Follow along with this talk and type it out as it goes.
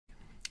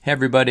Hey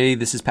everybody,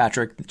 this is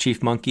Patrick, the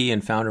Chief Monkey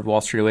and founder of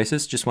Wall Street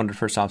Oasis. Just wanted to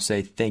first off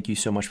say thank you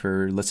so much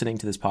for listening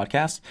to this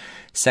podcast.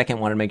 Second,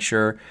 want to make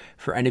sure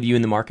for any of you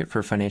in the market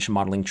for financial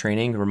modeling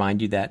training,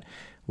 remind you that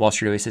Wall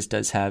Street Oasis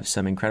does have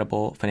some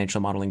incredible financial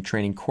modeling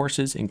training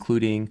courses,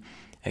 including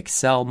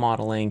Excel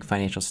modeling,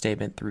 financial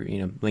statement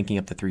through, linking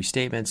up the three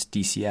statements,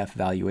 DCF,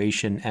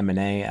 valuation,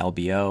 M&A,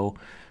 LBO,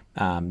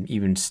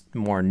 even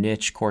more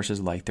niche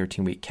courses like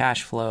 13-week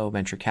cash flow,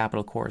 venture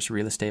capital course,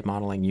 real estate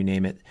modeling, you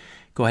name it.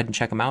 Go ahead and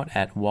check them out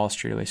at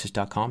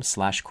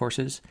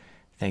wallstreetoasis.com/courses.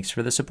 Thanks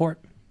for the support.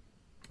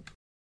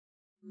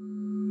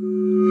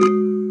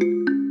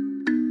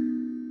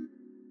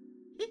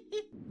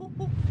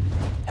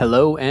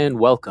 Hello and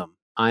welcome.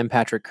 I'm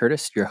Patrick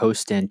Curtis, your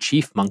host and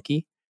Chief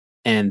Monkey,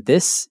 and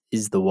this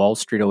is the Wall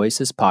Street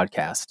Oasis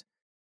podcast.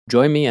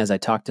 Join me as I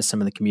talk to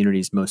some of the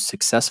community's most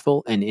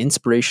successful and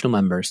inspirational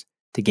members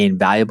to gain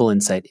valuable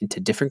insight into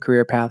different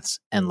career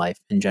paths and life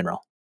in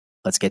general.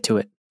 Let's get to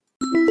it.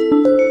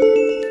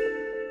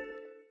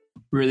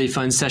 Really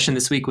fun session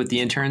this week with the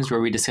interns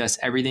where we discuss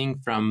everything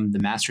from the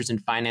Masters in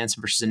Finance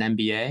versus an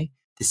MBA,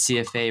 the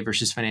CFA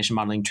versus financial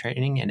modeling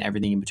training, and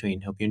everything in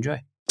between. Hope you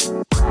enjoy.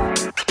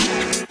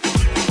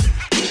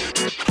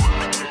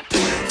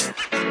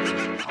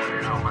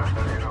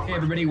 Hey,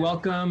 everybody.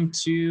 Welcome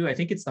to, I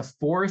think it's the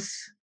fourth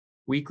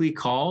weekly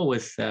call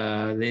with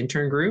the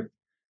intern group.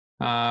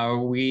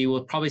 We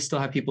will probably still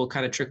have people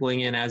kind of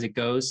trickling in as it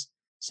goes.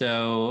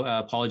 So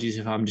apologies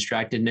if I'm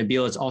distracted.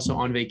 Nabil is also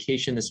on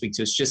vacation this week,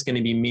 so it's just going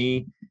to be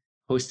me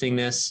hosting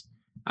this.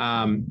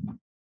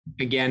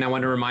 Again, I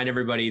want to remind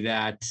everybody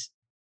that,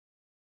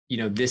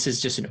 this is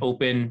just an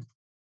open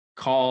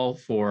call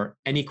for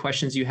any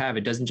questions you have.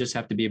 It doesn't just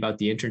have to be about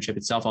the internship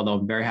itself, although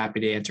I'm very happy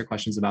to answer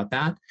questions about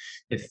that.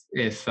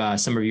 If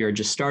some of you are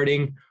just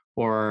starting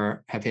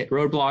or have hit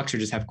roadblocks or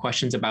just have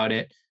questions about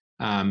it,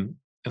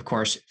 of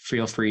course,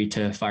 feel free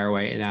to fire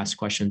away and ask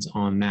questions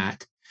on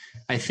that.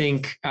 I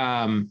think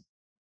in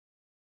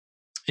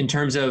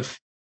terms of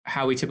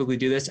how we typically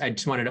do this, I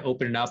just wanted to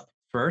open it up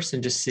first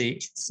and just see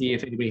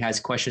if anybody has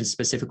questions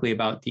specifically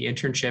about the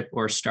internship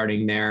or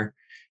starting there.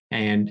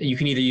 And you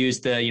can either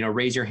use the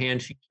raise your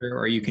hand feature,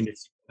 or you can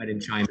just go ahead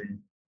and chime in.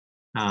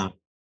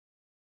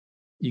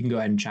 You can go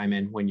ahead and chime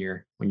in when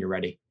you're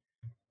ready.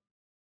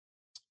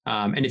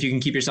 And if you can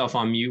keep yourself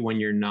on mute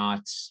when you're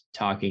not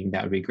talking,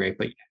 that would be great.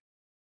 But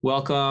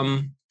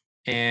welcome.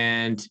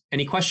 And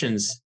any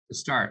questions to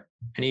start?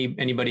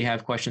 Anybody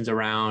have questions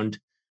around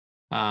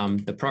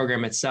the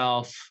program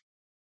itself,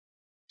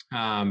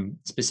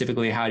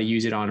 specifically how to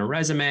use it on a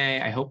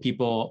resume? I hope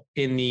people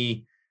in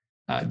the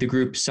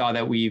group saw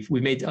that we've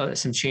made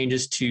some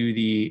changes to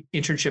the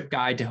internship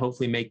guide to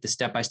hopefully make the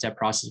step-by-step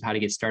process of how to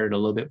get started a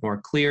little bit more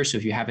clear. So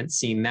if you haven't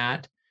seen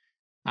that,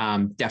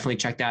 definitely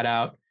check that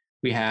out.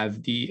 We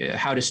have the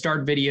how to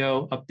start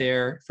video up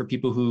there for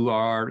people who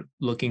are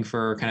looking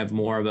for kind of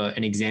more of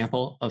an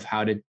example of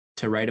how to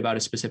write about a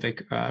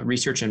specific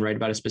research and write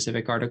about a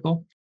specific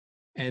article.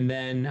 And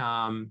then,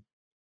 I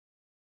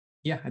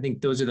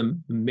think those are the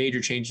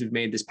major changes we've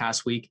made this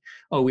past week.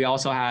 Oh, we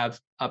also have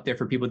up there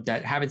for people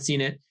that haven't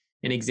seen it,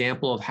 an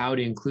example of how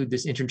to include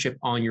this internship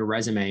on your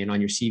resume and on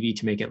your CV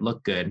to make it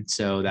look good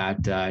so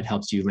that it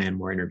helps you land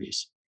more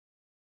interviews.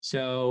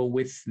 So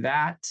with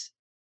that,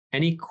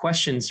 any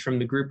questions from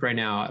the group right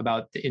now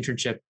about the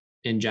internship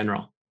in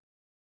general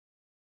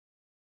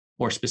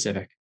or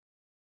specific?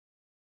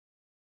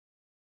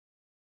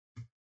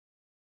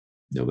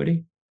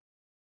 Nobody?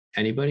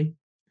 Anybody?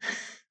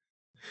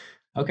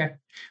 Okay.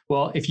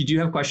 Well, if you do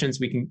have questions,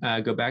 we can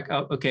go back.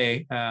 Oh,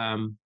 okay.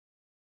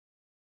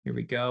 Here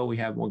we go. We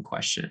have one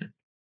question,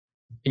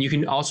 and you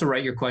can also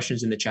write your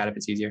questions in the chat if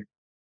it's easier.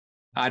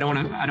 I don't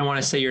want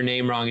to say your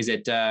name wrong. Is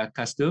it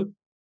Kaustubh?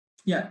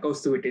 Yeah,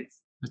 Kaustubh it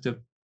is. Kaustubh,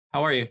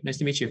 how are you? Nice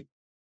to meet you.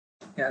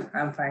 Yeah,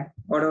 I'm fine.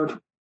 What about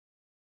you?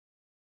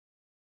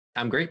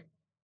 I'm great.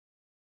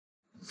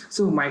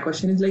 So my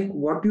question is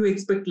what do you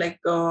expect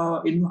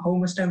in how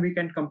much time we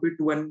can complete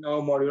one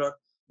module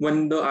or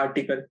the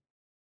article?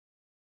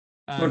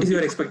 What is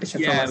your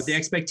expectation? Yeah, the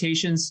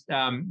expectations,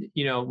 what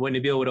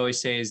Nabil would always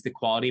say is the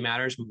quality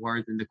matters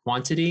more than the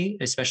quantity,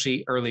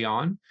 especially early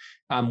on.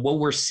 What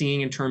we're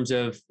seeing in terms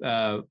of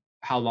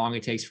how long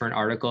it takes for an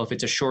article, if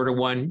it's a shorter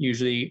one,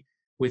 usually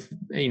with,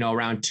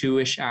 around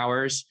 2-ish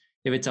hours.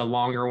 If it's a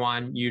longer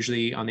one,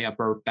 usually on the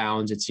upper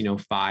bounds, it's,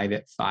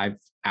 5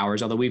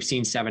 hours, although we've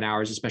seen 7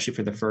 hours, especially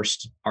for the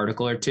first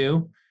article or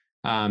two.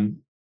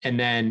 And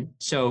then,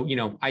 so,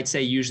 I'd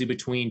say usually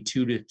between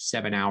 2 to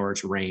 7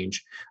 hours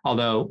range.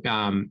 Although,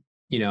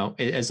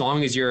 as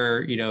long as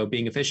you're,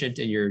 being efficient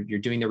and you're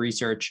doing the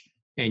research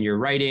and you're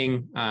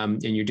writing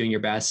and you're doing your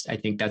best, I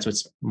think that's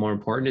what's more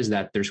important, is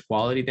that there's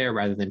quality there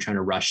rather than trying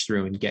to rush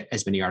through and get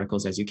as many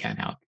articles as you can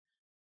out.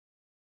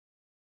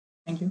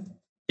 Thank you.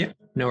 Yeah,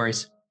 no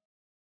worries.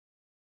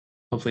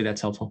 Hopefully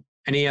that's helpful.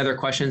 Any other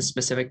questions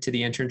specific to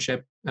the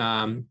internship?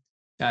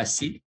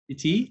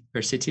 Siti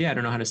or Siti, I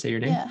don't know how to say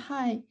your name. Yeah,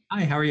 hi.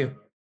 Hi, how are you?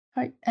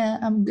 Hi,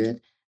 I'm good.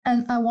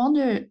 And I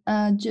wonder,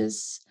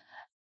 just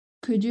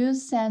could you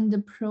send the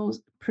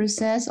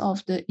process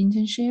of the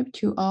internship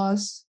to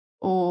us,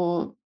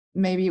 or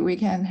maybe we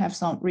can have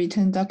some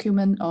written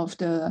document of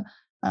the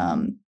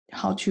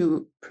how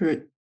to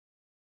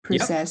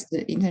process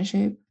the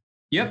internship?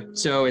 Yep.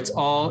 So it's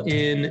all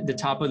in the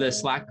top of the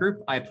Slack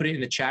group. I put it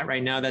in the chat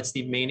right now. That's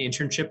the main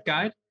internship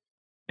guide.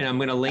 And I'm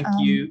going to link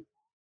you.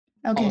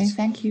 Okay, also,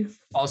 thank you.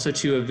 Also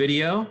to a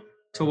video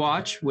to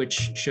watch,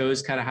 which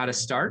shows kind of how to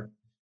start.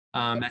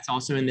 That's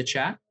also in the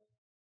chat.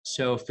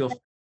 So feel free.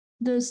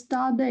 The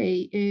start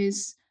date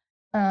is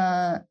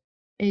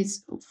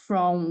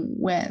from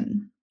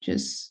when?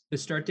 Just the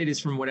start date is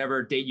from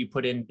whatever date you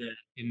put in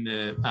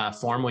the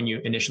form when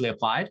you initially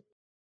applied.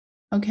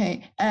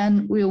 Okay,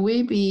 and will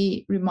we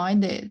be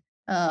reminded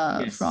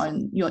yes.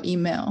 from your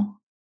email?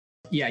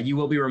 Yeah, you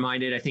will be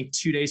reminded. I think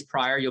 2 days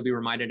prior, you'll be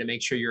reminded to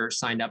make sure you're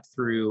signed up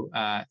through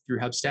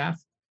Hubstaff.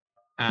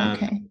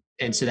 Okay.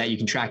 And so that you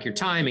can track your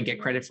time and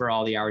get credit for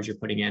all the hours you're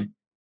putting in.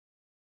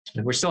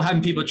 And we're still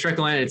having people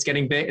trickle in. It's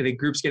getting big. The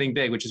group's getting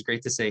big, which is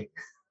great to see.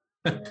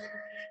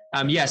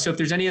 Yeah, so if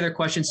there's any other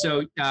questions,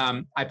 so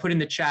I put in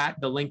the chat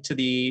the link to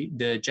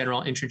the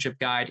general internship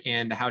guide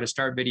and the how to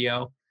start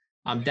video.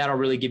 That'll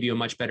really give you a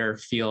much better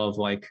feel of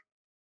like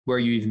where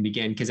you even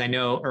begin, because I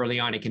know early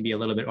on it can be a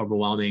little bit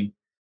overwhelming.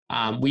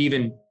 We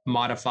even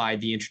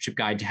modified the internship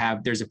guide to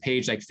have, there's a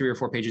page like 3 or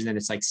 4 pages, and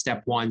it's like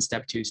step 1,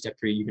 step 2, step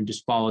 3. You can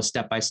just follow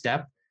step by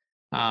step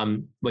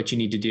what you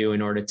need to do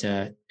in order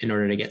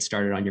to get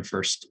started on your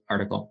first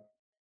article.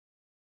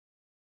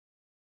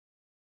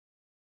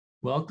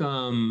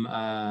 Welcome,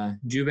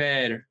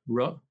 Jubair,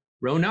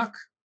 Ronak,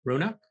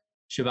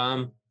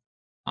 Shivam,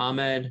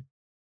 Ahmed.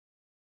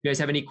 You guys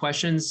have any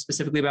questions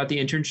specifically about the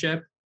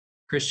internship?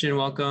 Christian,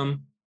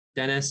 welcome.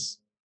 Dennis,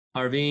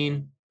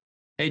 Arveen.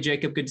 Hey,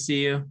 Jacob, good to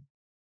see you.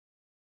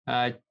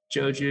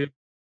 Joju.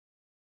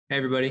 Hey,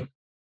 everybody.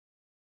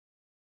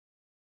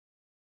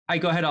 Hi,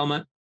 go ahead,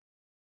 Alma.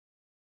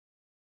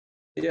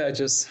 Yeah, I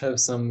just have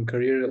some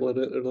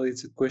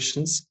career-related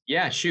questions.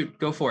 Yeah, shoot,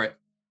 go for it.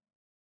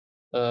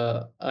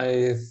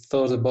 I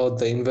thought about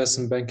the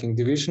investment banking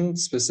division,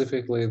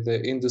 specifically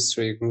the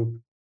industry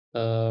group.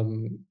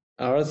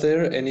 Are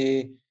there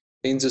any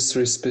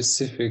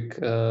industry-specific,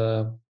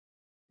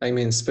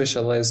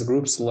 specialized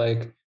groups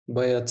like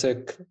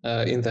biotech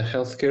in the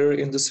healthcare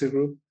industry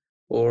group,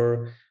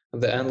 or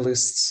the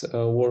analysts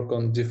work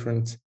on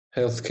different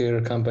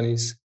healthcare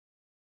companies?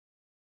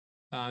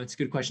 It's a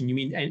good question. You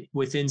mean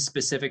within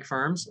specific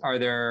firms? Are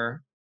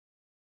there?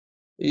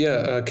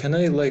 Yeah, can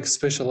I like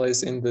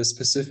specialize in the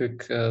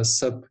specific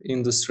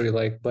sub-industry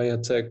like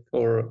biotech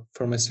or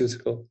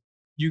pharmaceutical?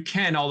 You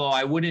can, although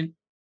I wouldn't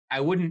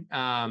advise.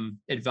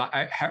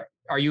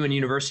 Are you in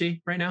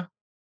university right now?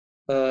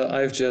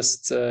 I've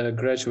just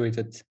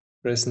graduated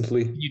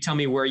recently. Can you tell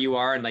me where you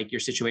are and like your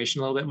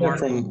situation a little bit more?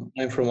 I'm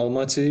from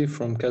Almaty,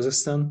 from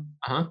Kazakhstan.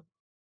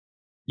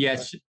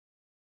 Yes.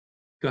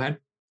 Go ahead.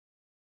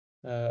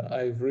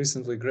 I've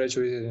recently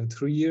graduated in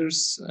 3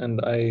 years, and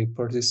I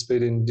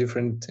participate in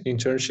different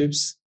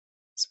internships,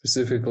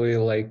 specifically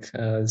like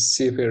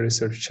CFA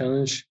Research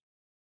Challenge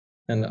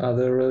and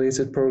other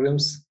related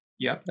programs.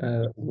 Yeah.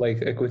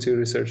 Like equity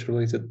research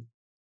related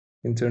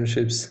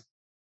internships.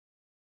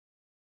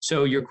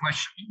 So your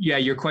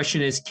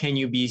question is, can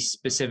you be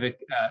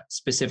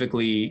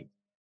specifically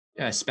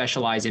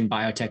specialize in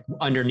biotech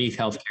underneath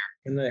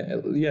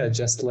healthcare?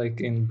 Just like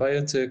in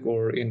biotech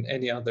or in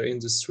any other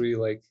industry,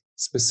 like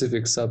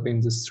specific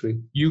sub-industry.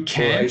 You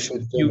can.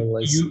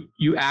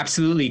 You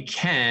absolutely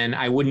can.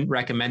 I wouldn't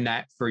recommend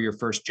that for your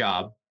first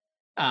job,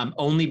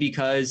 only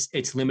because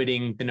it's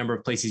limiting the number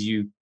of places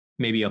you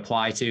maybe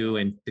apply to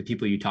and the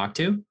people you talk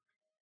to.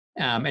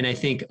 And I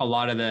think a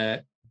lot of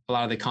the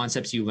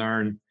concepts you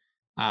learn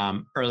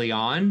early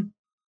on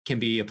can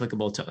be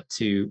applicable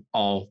to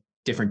all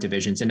different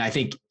divisions. And I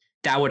think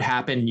that would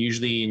happen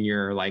usually in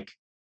your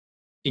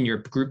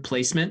group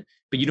placement,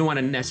 but you don't want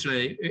to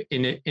necessarily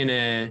in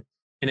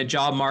a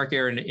job market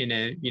or in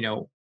a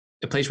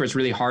place where it's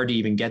really hard to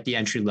even get the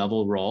entry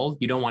level role.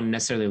 You don't want to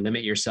necessarily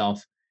limit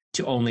yourself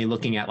to only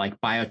looking at like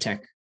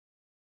biotech.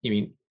 I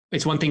mean,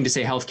 it's one thing to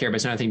say healthcare, but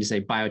it's another thing to say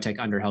biotech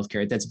under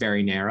healthcare. That's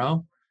very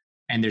narrow,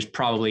 and there's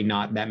probably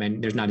not that many.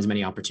 There's not as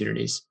many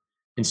opportunities.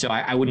 And so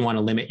I wouldn't want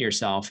to limit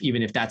yourself,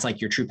 even if that's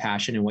like your true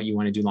passion and what you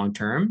want to do long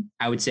term.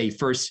 I would say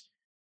first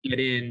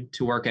get in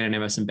to work at an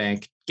investment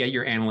bank, get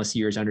your analyst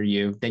years under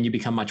you, then you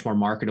become much more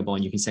marketable,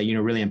 and you can say,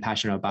 really, I'm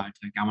passionate about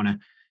biotech. I want to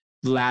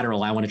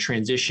lateral. I want to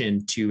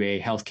transition to a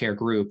healthcare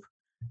group,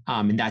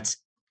 and that's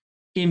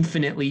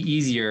infinitely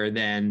easier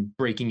than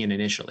breaking in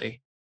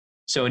initially.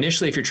 So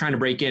initially, if you're trying to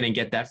break in and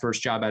get that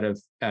first job out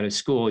of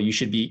school, you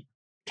should be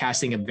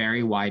casting a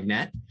very wide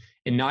net,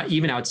 and not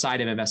even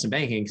outside of investment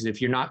banking. Because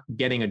if you're not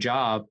getting a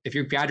job, if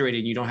you're graduated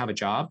and you don't have a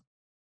job,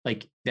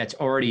 like that's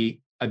already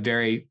a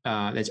very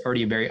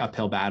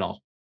uphill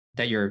battle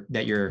that you're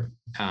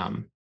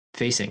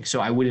facing.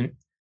 So I wouldn't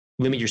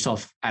limit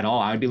yourself at all.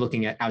 I would be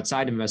looking at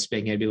outside investment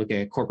banking. I'd be looking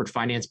at corporate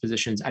finance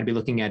positions. I'd be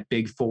looking at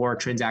Big Four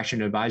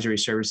transaction advisory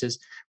services,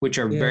 which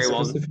are very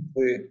well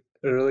specifically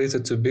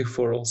related to Big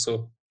Four.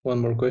 Also, one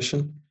more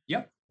question.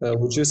 Yep.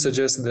 Would you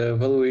suggest the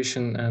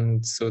valuation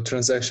and so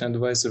transaction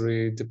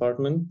advisory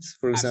department?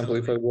 For example,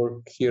 if I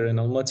work here in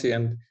Almaty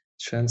and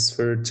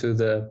transfer to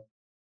the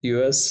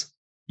US?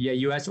 Yeah,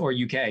 US or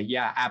UK.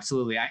 Yeah,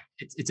 absolutely.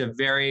 It's a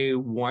very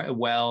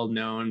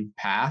well-known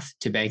path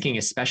to banking,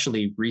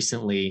 especially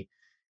recently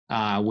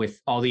with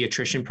all the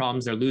attrition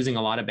problems. They're losing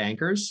a lot of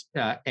bankers.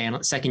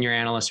 Second-year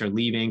analysts are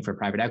leaving for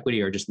private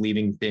equity or just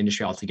leaving the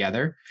industry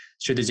altogether.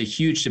 So there's a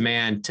huge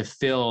demand to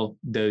fill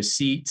those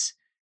seats.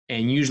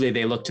 And usually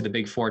they look to the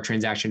Big Four.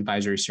 Transaction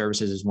advisory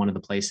services as one of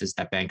the places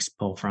that banks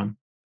pull from.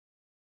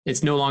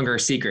 It's no longer a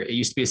secret. It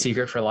used to be a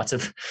secret for lots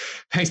of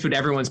banks, but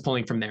everyone's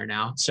pulling from there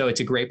now. So it's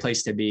a great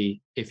place to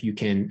be if you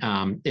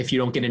can. If you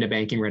don't get into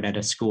banking right out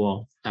of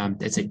school,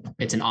 it's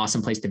an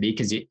awesome place to be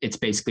because it's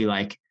basically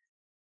like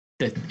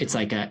it's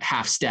like a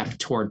half step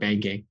toward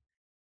banking.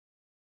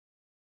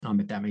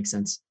 If that makes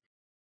sense.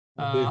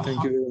 Okay,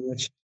 thank you very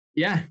much.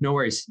 Yeah, no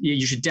worries.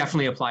 You should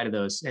definitely apply to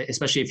those,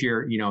 especially if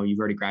you've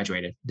already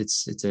graduated.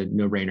 It's a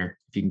no-brainer.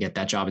 If you can get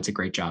that job, it's a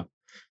great job.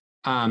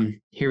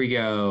 Here we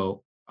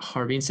go.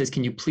 Harveen says,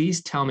 can you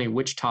please tell me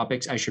which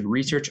topics I should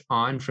research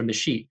on from the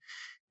sheet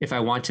if I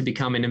want to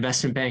become an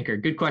investment banker?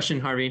 Good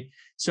question, Harveen.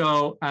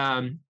 So,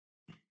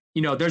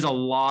 there's a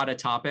lot of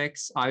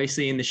topics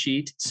obviously in the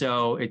sheet,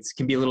 so it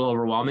can be a little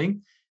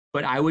overwhelming,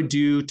 but I would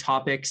do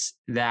topics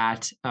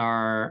that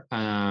are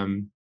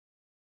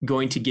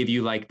going to give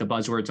you like the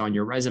buzzwords on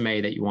your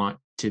resume that you want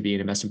to be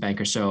an investment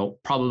banker. So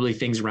probably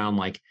things around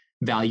like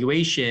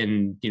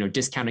valuation,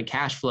 discounted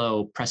cash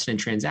flow, precedent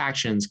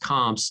transactions,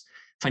 comps,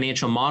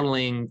 financial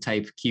modeling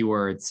type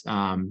keywords,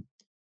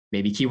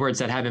 maybe keywords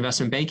that have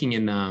investment banking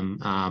in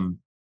them,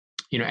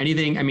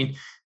 anything. I mean,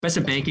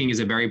 investment banking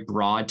is a very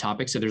broad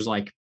topic. So there's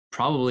like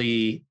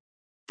probably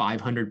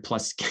 500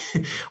 plus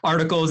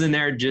articles in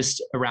there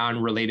just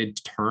around related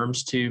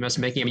terms to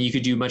investment banking. I mean, you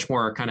could do much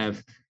more kind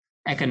of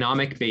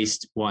economic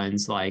based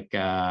ones like,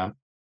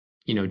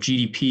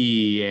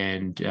 GDP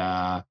and,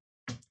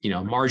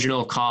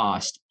 marginal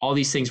cost, all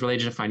these things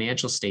related to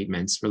financial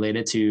statements,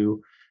 related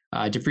to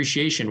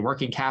depreciation,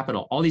 working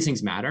capital, all these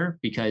things matter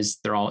because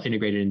they're all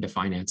integrated into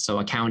finance. So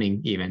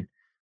accounting even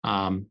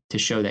to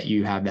show that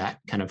you have that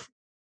kind of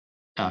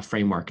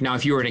framework. Now,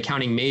 if you were an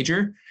accounting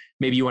major,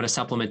 maybe you want to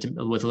supplement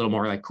with a little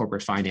more like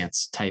corporate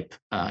finance type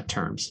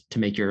terms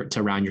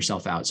to round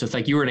yourself out. So if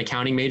like you were an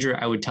accounting major,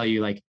 I would tell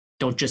you like,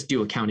 don't just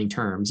do accounting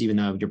terms, even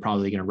though you're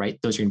probably going to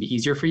write, those are going to be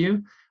easier for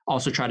you.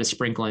 Also try to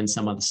sprinkle in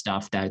some of the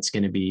stuff that's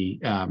going to be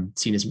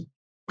seen as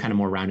kind of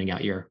more rounding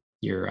out your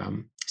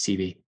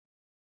CV.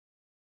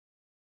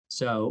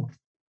 So,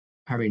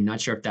 Harvey,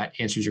 not sure if that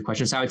answers your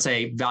question. So I would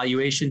say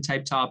valuation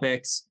type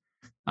topics,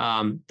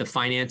 the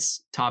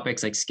finance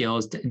topics like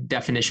skills,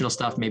 definitional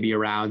stuff, maybe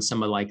around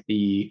some of like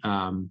the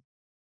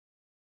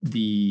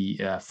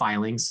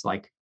filings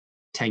like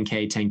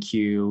 10K,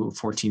 10Q,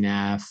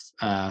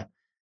 14F,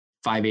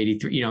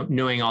 583,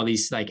 knowing all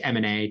these like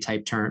M&A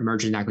type term,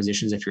 mergers and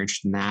acquisitions, if you're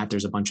interested in that.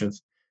 There's a bunch of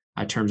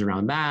terms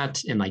around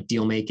that and like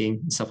deal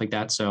making and stuff like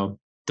that. So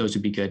those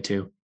would be good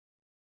too.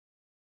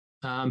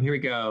 Here we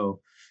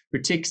go.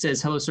 Ritik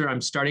says, hello, sir.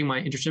 I'm starting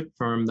my internship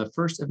from the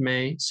 1st of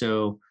May.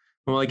 So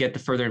when will I get the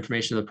further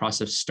information of the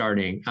process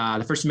starting?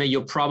 The 1st of May,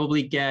 you'll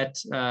probably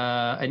get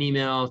an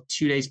email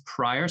 2 days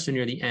prior. So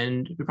near the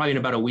end, probably in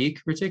about a week,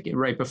 Ritik,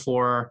 right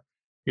before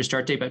your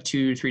start date, about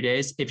 2 to 3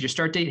 days. If your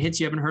start date hits,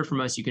 you haven't heard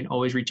from us, you can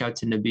always reach out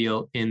to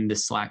Nabil in the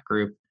Slack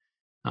group.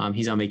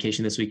 He's on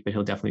vacation this week, but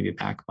he'll definitely be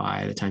back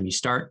by the time you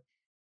start.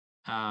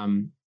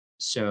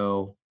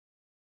 So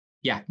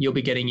yeah, you'll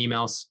be getting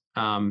emails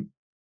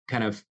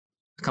kind of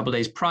a couple of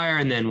days prior,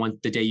 and then once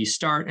the day you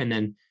start, and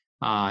then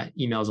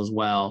emails as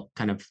well,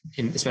 kind of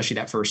especially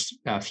that first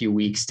few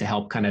weeks to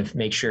help kind of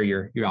make sure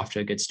you're off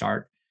to a good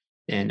start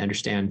and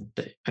understand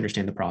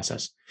the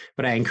process.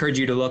 But I encourage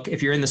you to look,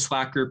 if you're in the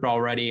Slack group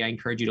already, I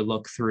encourage you to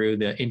look through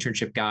the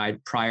internship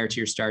guide prior to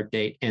your start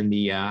date and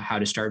the how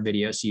to start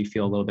video, so you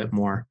feel a little bit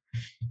more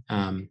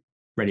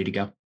ready to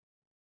go.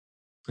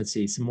 Let's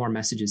see, some more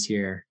messages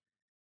here.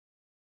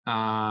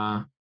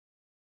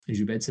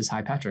 Jubed says,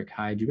 hi, Patrick.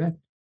 Hi, Jubed.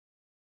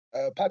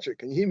 Patrick,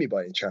 can you hear me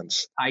by any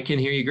chance? I can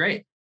hear you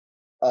great.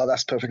 Oh,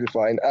 that's perfectly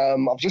fine.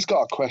 I've just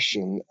got a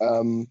question.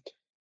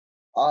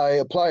 I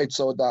applied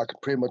so that I could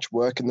pretty much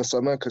work in the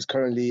summer because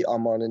currently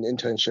I'm on an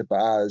internship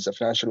as a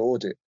financial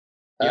audit.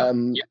 Yep.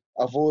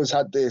 I've always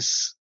had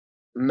this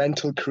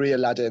mental career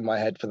ladder in my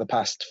head for the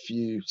past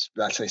few,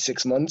 let's say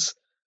 6 months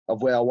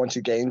of where I want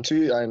to get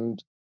into.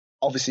 And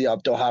obviously I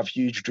don't have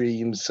huge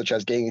dreams such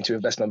as getting into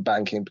investment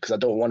banking because I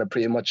don't want to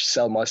pretty much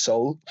sell my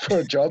soul for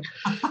a job.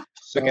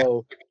 So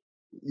okay.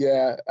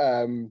 Yeah,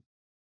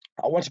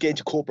 I want to get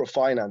into corporate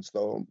finance,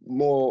 though,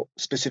 more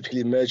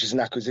specifically mergers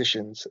and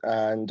acquisitions.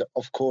 And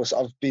of course,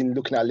 I've been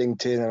looking at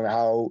LinkedIn and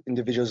how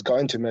individuals got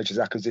into mergers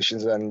and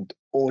acquisitions, and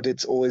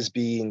audit's always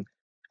been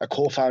a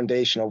core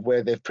foundation of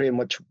where they've pretty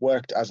much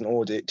worked as an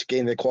audit to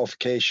gain their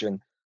qualification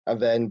and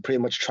then pretty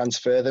much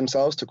transfer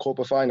themselves to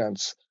corporate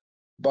finance.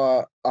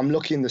 But I'm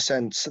lucky in the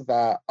sense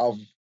that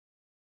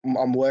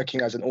I'm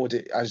working as an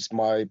audit as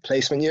my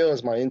placement year,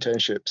 as my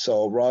internship.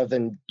 So rather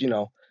than,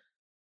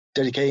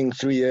 dedicating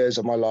 3 years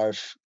of my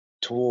life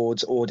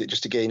towards audit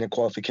just to gain a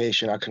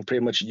qualification, I can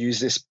pretty much use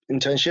this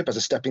internship as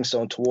a stepping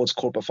stone towards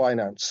corporate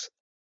finance.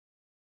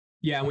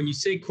 Yeah, when you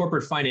say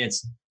corporate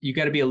finance, you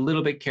got to be a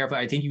little bit careful.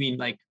 I think you mean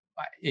like,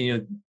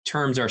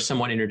 terms are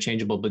somewhat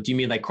interchangeable, but do you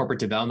mean like corporate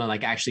development,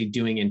 like actually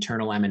doing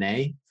internal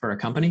M&A for a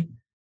company?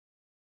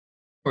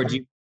 Or do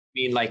you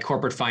mean like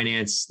corporate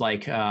finance,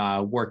 like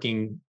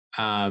working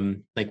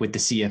like with the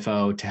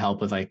CFO to help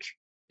with like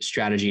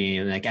strategy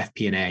and like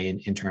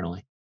FP&A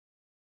internally?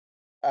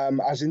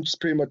 As in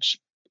just pretty much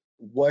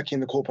working in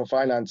the corporate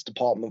finance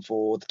department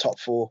for the top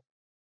four,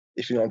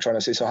 if you know what I'm trying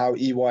to say. So how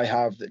EY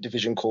have the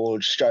division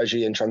called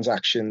strategy and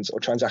transactions or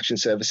transaction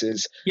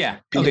services. Yeah.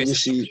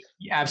 PwC. Okay.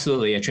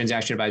 Absolutely. A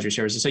transaction advisory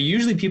services. So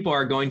usually people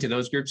are going to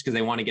those groups because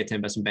they want to get to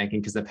investment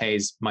banking because the pay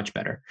is much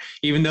better,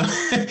 even though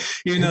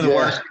the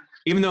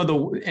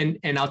work,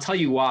 and I'll tell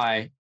you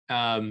why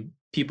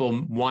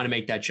people want to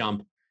make that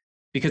jump,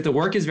 because the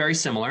work is very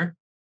similar.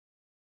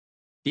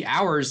 The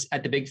hours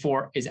at the Big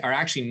Four are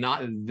actually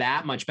not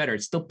that much better.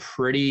 It's still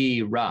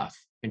pretty rough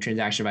in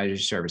transaction advisory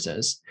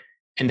services,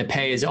 and the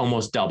pay is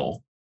almost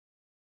double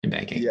in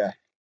banking. Yeah.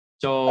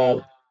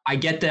 So I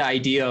get the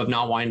idea of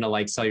not wanting to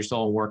like sell your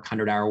soul and work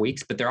 100-hour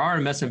weeks, but there are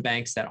investment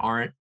banks that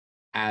aren't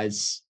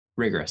as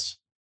rigorous.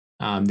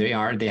 They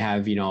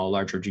have,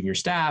 larger junior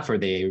staff, or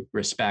they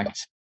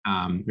respect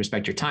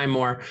your time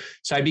more.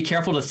 So I'd be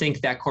careful to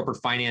think that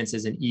corporate finance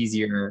is an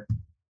easier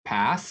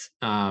path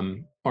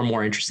or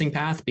more interesting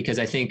path, because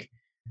I think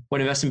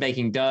what investment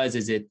banking does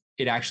is it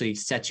actually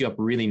sets you up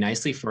really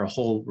nicely for a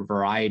whole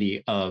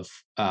variety of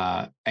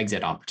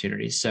exit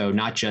opportunities. So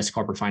not just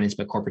corporate finance,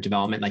 but corporate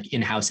development, like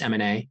in-house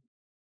M&A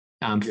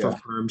for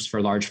firms, for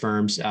large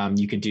firms.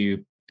 You could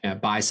do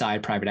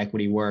buy-side private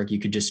equity work. You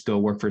could just go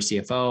work for a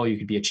CFO. You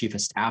could be a chief of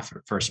staff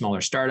for a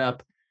smaller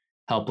startup,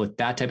 help with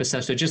that type of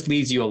stuff. So it just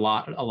leaves you a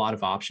lot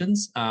of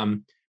options.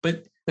 But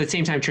at the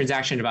same time,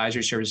 transaction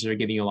advisory services are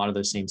giving you a lot of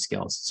those same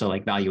skills. So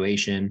like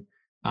valuation,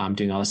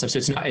 doing all this stuff. So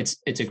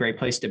it's a great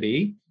place to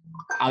be.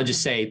 I'll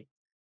just say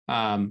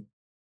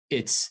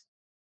it's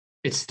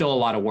still a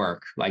lot of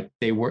work. Like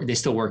they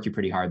still work you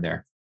pretty hard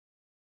there.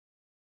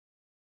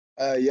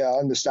 Yeah, I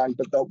understand.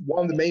 But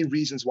one of the main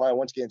reasons why I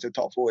want to get into the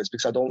top four is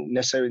because I don't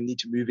necessarily need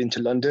to move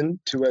into London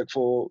to work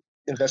for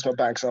investment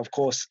banks. And of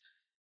course,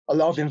 a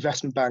lot of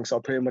investment banks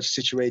are pretty much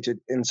situated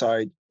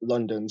inside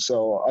London.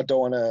 So I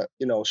don't want to,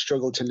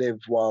 struggle to live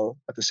while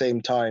at the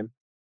same time,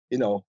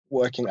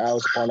 working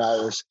hours upon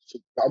hours. So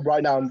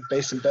right now I'm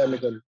based in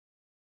Birmingham,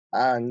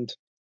 and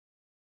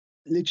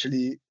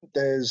literally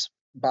there's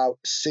about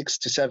 6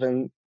 to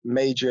 7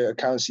 major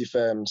accountancy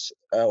firms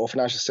or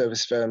financial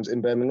service firms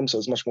in Birmingham. So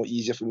it's much more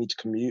easier for me to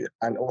commute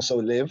and also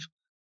live.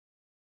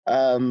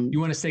 You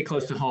want to stay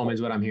close to home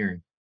is what I'm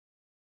hearing.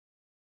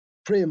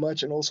 Pretty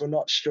much, and also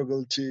not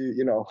struggle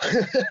to,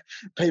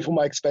 pay for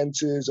my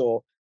expenses,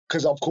 or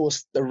because of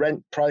course the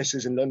rent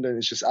prices in London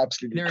is just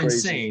absolutely crazy.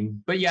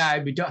 Insane. But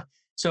yeah,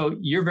 so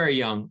you're very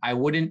young.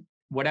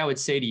 What I would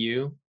say to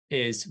you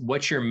is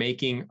what you're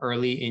making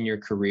early in your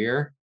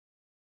career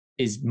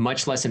is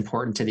much less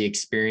important to the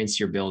experience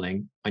you're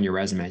building on your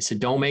resume. So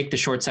don't make the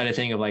short-sighted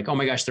thing of like, oh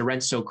my gosh, the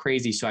rent's so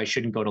crazy, so I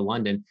shouldn't go to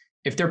London.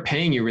 If they're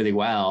paying you really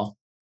well,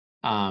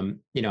 and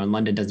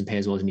London doesn't pay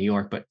as well as New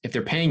York, but if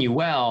they're paying you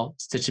well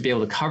to be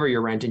able to cover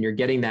your rent and you're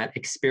getting that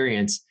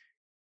experience,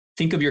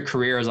 think of your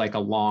career as like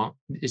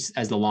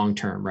as the long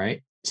term,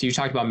 right? So you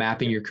talked about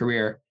mapping your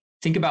career.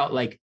 Think about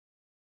like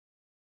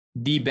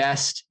the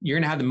best, you're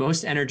going to have the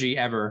most energy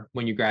ever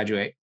when you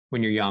graduate,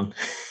 when you're young.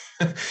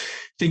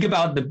 Think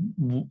about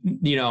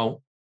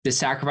the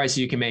sacrifices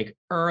you can make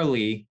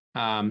early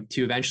to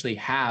eventually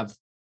have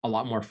a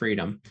lot more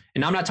freedom.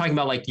 And I'm not talking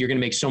about like you're going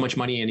to make so much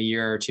money in a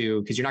year or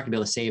two, because you're not going to be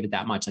able to save it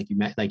that much,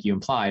 like you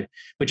implied,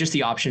 but just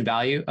the option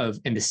value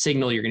and the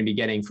signal you're going to be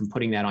getting from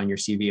putting that on your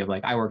CV of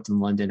like, I worked in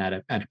London at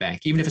a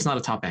bank, even if it's not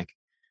a top bank.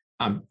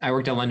 I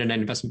worked in London at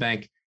an investment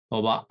bank,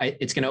 blah, blah, blah.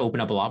 It's going to open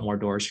up a lot more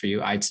doors for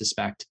you, I'd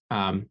suspect.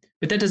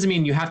 But that doesn't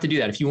mean you have to do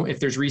that. If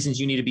there's reasons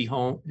you need to be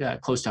home,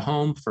 close to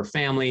home, for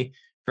family,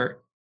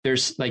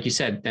 there's, like you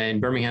said, in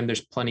Birmingham,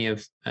 there's plenty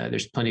of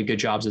good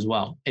jobs as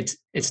well.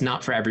 It's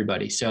not for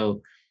everybody.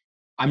 So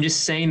I'm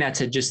just saying that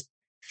to just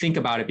think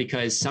about it,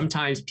 because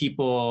sometimes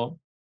people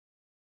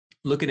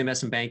look at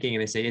investment banking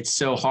and they say it's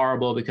so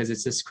horrible because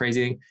it's this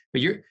crazy thing.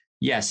 But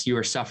you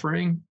are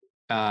suffering,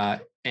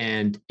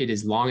 and it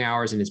is long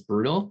hours and it's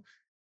brutal.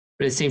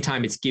 But at the same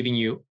time,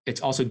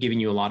 it's also giving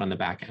you a lot on the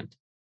back end.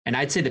 And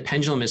I'd say the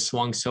pendulum has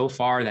swung so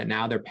far that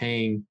now they're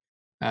paying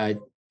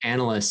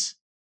analysts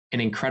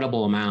an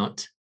incredible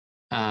amount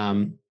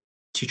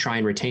to try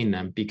and retain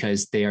them,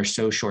 because they are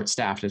so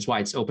short-staffed. That's why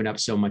it's opened up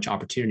so much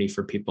opportunity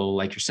for people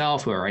like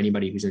yourself, or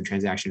anybody who's in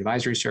transaction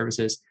advisory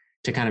services,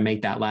 to kind of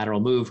make that lateral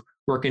move,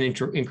 work an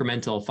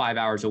incremental 5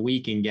 hours a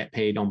week and get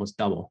paid almost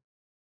double.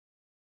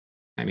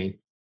 I mean,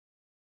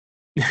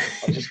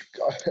 I've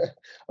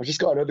just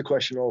got another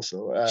question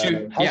also. Go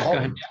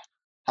ahead.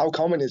 How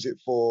common is it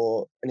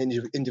for an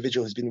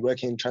individual who's been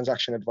working in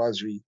transaction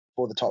advisory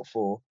for the top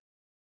four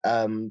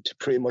to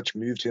pretty much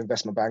move to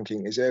investment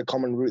banking? Is there a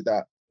common route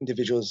that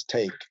individuals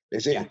take?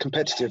 Is it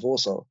competitive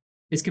also?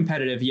 It's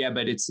competitive, yeah,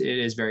 but it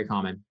is very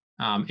common,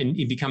 and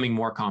becoming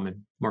more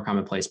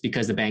commonplace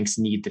because the banks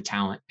need the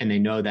talent, and they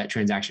know that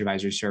transaction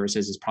advisory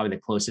services is probably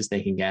the closest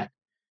they can get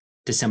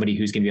to somebody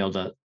who's going to be able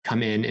to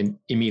come in and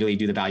immediately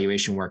do the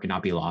valuation work and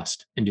not be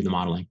lost and do the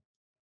modeling.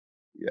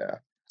 Yeah,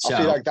 so, I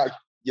feel like that.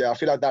 Yeah, I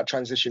feel like that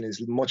transition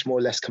is much more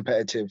less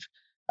competitive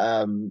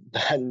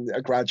than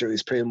a graduate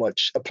is pretty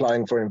much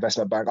applying for an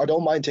investment bank. I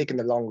don't mind taking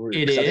the long route.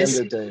 It is. At the end of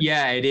the day,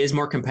 yeah, it is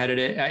more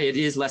competitive. It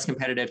is less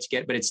competitive to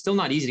get, but it's still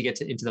not easy to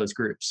get into those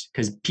groups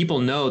because people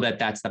know that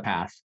that's the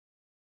path.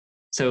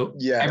 So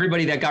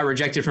everybody that got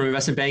rejected from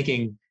investment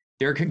banking,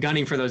 they're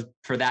gunning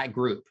for that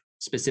group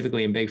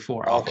specifically in Big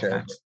Four.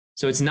 Okay.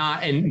 So it's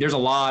not, and there's a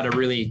lot of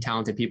really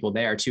talented people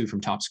there too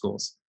from top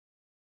schools.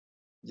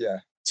 Yeah.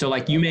 So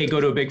like you may go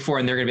to a Big Four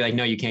and they're going to be like,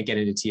 no, you can't get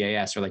into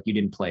TAS, or like you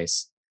didn't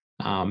place.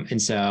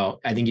 And so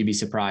I think you'd be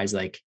surprised,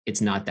 like it's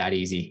not that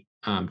easy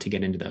to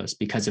get into those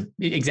because of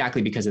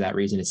that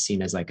reason. It's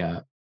seen as like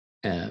a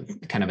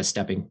kind of a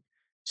stepping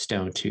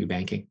stone to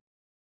banking.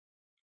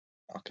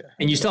 Okay.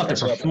 And you still have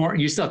to perform.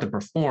 You still have to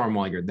perform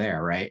while you're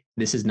there, right?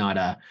 This is not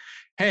a,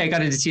 hey, I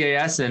got into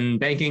TAS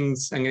and I'm going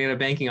to get a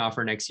banking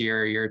offer next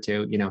year or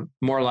two. You know,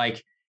 more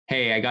like,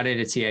 hey, I got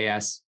into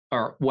TAS,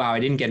 or wow,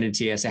 I didn't get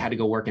into TAS. I had to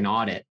go work in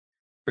audit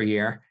for a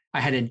year. I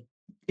had an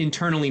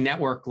internally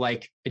network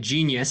like a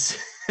genius.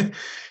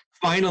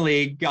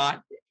 Finally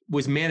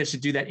was managed to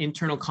do that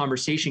internal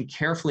conversation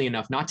carefully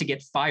enough not to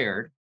get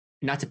fired,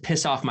 not to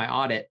piss off my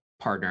audit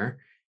partner,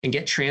 and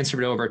get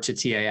transferred over to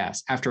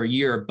TAS after a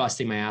year of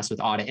busting my ass with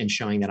audit and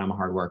showing that I'm a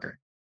hard worker,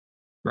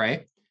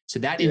 right? So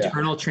that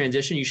internal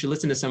transition, you should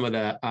listen to some of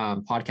the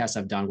podcasts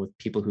I've done with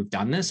people who've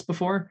done this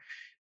before.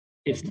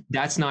 If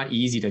that's not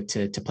easy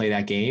to play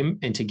that game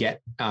and to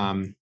get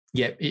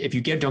if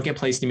you don't get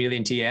placed immediately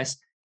in TAS,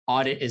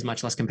 audit is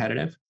much less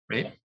competitive,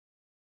 right?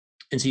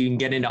 And so you can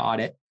get into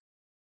audit.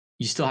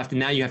 You still have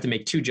to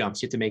make two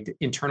jumps. You have to make the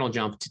internal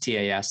jump to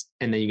TAS,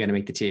 and then you got to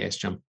make the TAS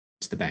jump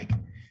to the bank.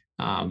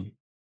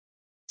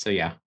 So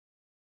yeah,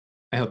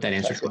 I hope that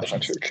answers your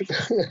question.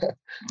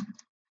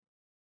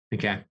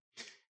 Okay.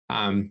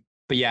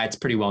 But yeah, it's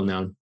pretty well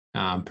known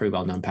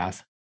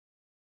path.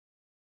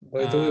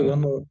 By the way,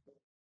 one more.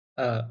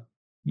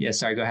 Yeah,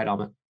 sorry, go ahead,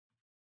 Alma.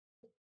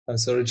 I'm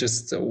sorry,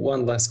 just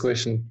one last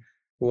question.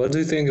 What do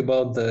you think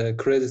about the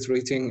credit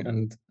rating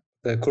and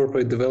the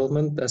corporate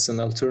development as an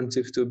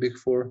alternative to Big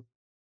Four?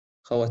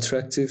 How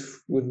attractive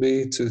would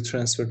be to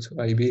transfer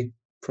to IB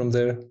from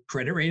there?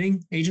 Credit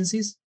rating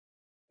agencies?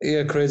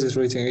 Yeah, credit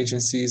rating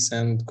agencies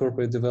and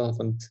corporate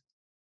development.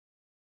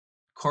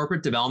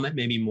 Corporate development,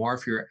 maybe more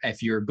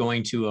if you're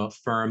going to a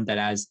firm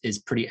that is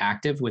pretty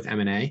active with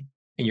M&A,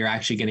 and you're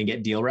actually going to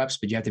get deal reps,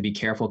 but you have to be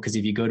careful because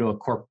if you go to a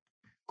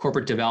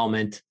corporate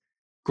development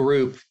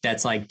group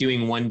that's like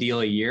doing one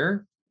deal a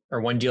year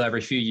or one deal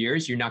every few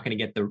years, you're not going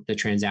to get the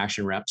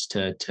transaction reps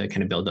to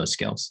kind of build those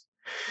skills.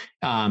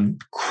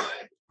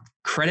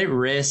 Credit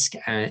risk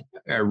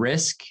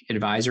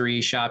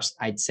advisory shops,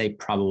 I'd say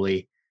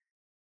probably,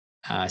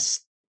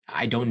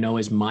 I don't know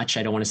as much.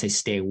 I don't want to say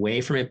stay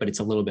away from it, but it's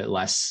a little bit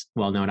less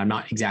well known. I'm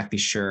not exactly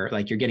sure.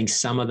 Like you're getting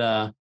some of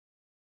the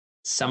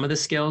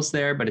skills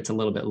there, but it's a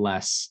little bit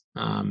less.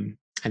 I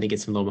think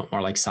it's a little bit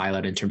more like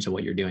siloed in terms of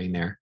what you're doing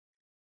there.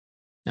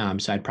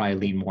 So I'd probably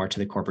lean more to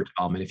the corporate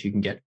development if you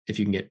can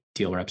get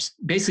deal reps.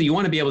 Basically, you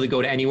want to be able to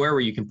go to anywhere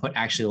where you can put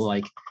actually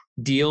like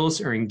deals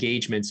or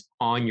engagements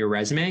on your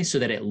resume so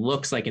that it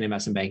looks like an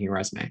investment banking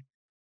resume.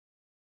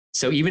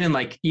 So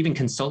even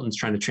consultants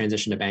trying to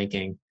transition to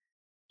banking,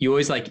 you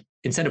always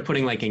instead of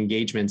putting like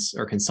engagements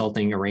or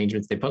consulting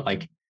arrangements, they put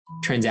like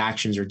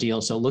transactions or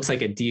deals. So it looks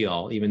like a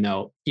deal, and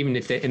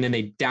then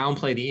they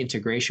downplay the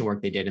integration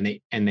work they did,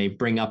 and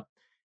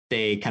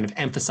they kind of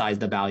emphasize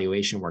the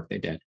valuation work they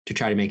did to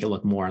try to make it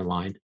look more in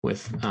line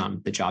with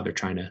the job they're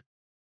trying to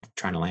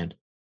land.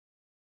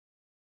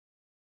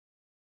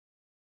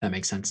 That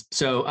makes sense.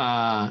 So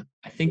I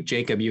think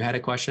Jacob, you had a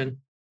question.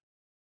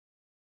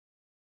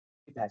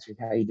 Hey Patrick,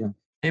 how are you doing?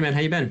 Hey man, how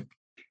you been?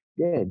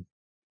 Good.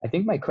 I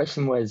think my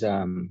question was,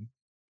 I'm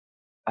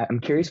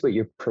curious what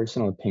your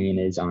personal opinion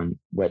is on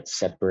what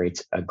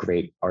separates a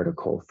great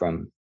article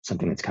from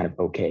something that's kind of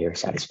okay or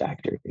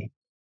satisfactory.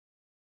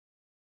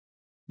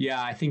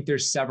 Yeah, I think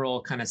there's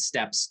several kind of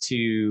steps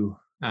to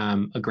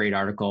a great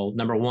article.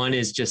 Number one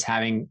is just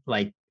having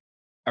like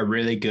a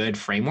really good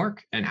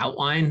framework and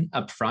outline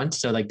up front.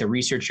 So like the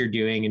research you're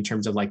doing in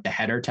terms of like the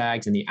header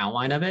tags and the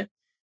outline of it,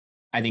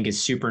 I think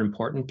is super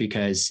important,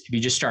 because if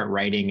you just start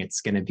writing, it's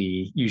going to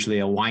be usually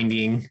a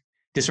winding,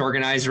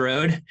 disorganized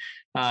road.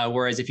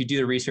 Whereas if you do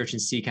the research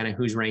and see kind of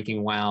who's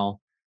ranking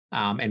well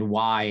and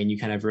why, and you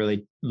kind of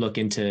really look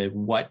into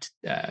what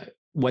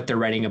they're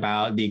writing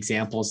about, the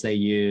examples they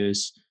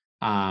use,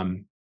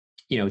 the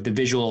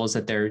visuals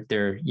that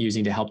they're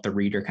using to help the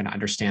reader kind of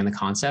understand the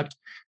concept.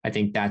 I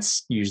think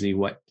that's usually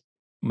what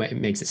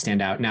makes it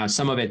stand out. Now,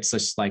 some of it's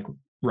just like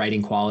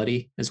writing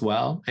quality as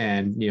well.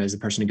 And, is the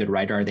person a good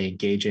writer? Are they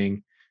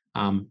engaging?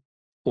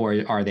 Or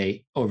are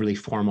they overly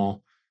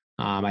formal?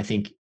 I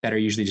think that are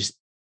usually just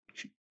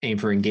aim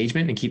for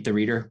engagement and keep the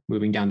reader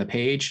moving down the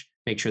page,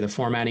 make sure the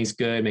formatting's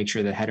good, make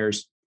sure the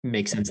headers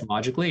make sense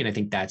logically. And I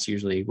think that's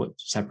usually what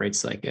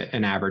separates like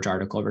an average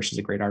article versus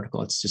a great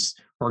article. It's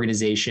just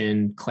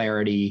organization,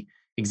 clarity,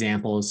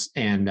 examples,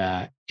 and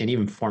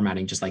even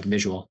formatting, just like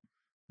visual,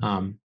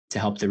 to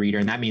help the reader.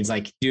 And that means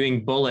like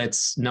doing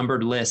bullets,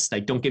 numbered lists.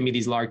 Like, don't give me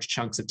these large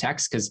chunks of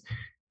text, because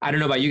I don't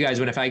know about you guys,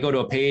 but if I go to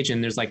a page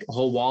and there's like a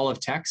whole wall of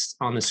text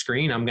on the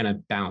screen, I'm going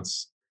to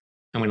bounce.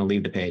 I'm going to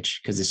leave the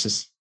page because it's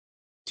just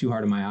too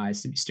hard on my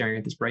eyes to be staring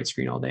at this bright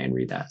screen all day and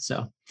read that.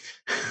 So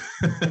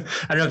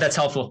I don't know if that's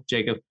helpful,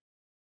 Jacob.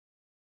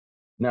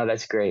 No,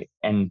 that's great.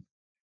 And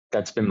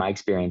that's been my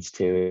experience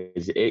too,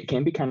 is it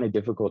can be kind of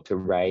difficult to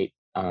write.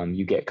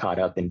 You get caught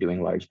up in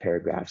doing large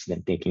paragraphs and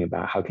then thinking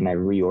about how can I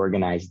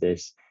reorganize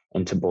this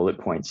into bullet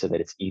points so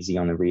that it's easy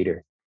on the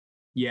reader.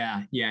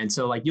 Yeah. And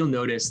so like, you'll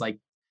notice like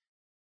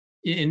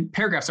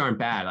paragraphs aren't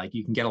bad. Like,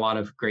 you can get a lot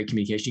of great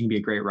communication. You can be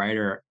a great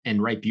writer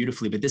and write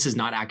beautifully, but this is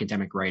not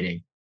academic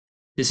writing.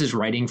 This is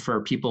writing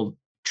for people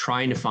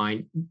trying to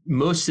find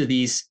most of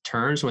these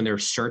terms when they're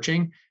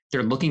searching.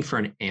 They're looking for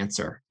an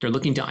answer. They're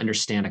looking to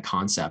understand a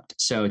concept.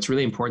 So it's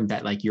really important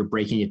that like you're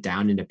breaking it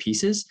down into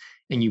pieces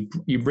and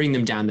you bring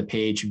them down the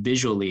page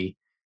visually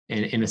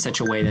and in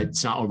such a way that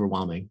it's not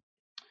overwhelming.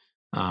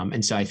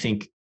 And so I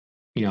think,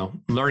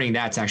 learning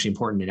that's actually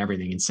important in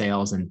everything, in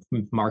sales and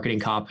marketing,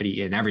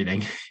 copy and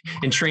everything,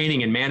 and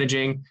training and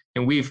managing.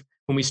 And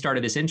when we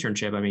started this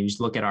internship, I mean,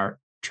 just look at our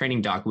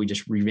training doc. We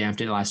just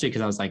revamped it last week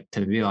because I was like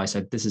to Nabil, I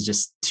said, this is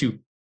just too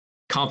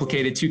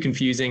complicated, too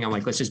confusing. I'm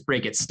like, let's just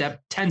break it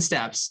 10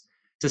 steps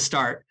to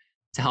start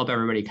to help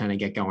everybody kind of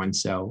get going.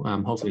 So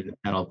hopefully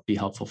that'll be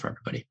helpful for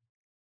everybody.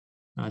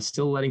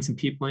 Still letting some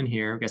people in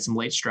here. We've got some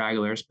late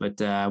stragglers, but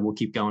we'll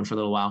keep going for a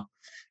little while.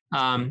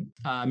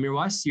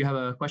 Mirwas, you have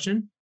a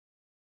question?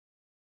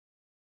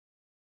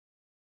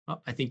 Oh,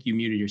 I think you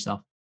muted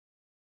yourself.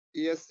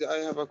 Yes, I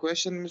have a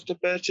question,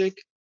 Mr. Patrick.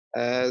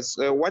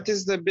 What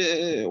is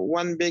the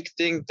one big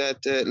thing that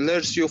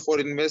lures you for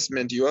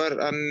investment? You are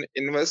an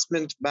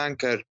investment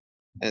banker,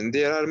 and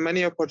there are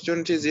many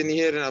opportunities in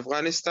here in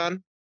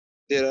Afghanistan.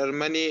 There are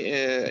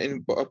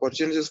many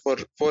opportunities for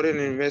foreign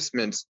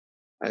investments.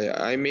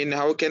 I mean,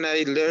 how can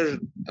I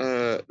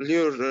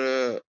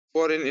lure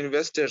foreign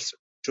investors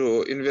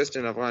to invest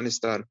in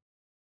Afghanistan?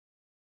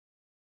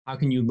 How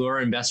can you lure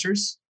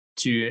investors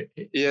to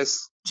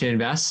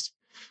invest?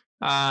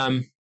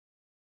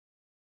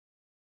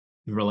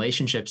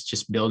 Relationships,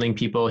 just building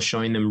people,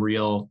 showing them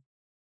real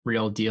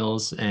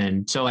deals.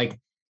 And so like,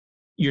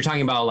 you're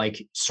talking about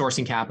like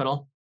sourcing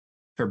capital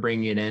for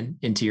bringing it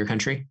into your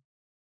country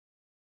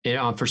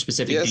for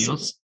specific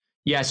deals.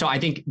 Yeah. So I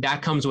think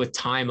that comes with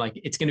time. Like,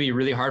 it's going to be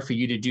really hard for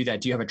you to do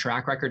that. Do you have a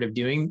track record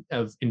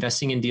of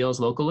investing in deals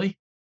locally?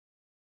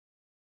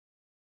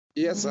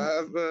 Yes, I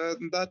have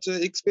that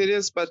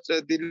experience, but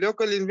the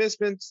local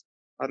investments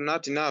are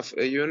not enough,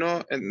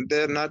 and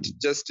they're not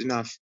just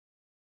enough.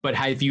 But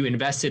have you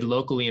invested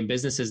locally in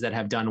businesses that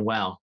have done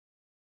well?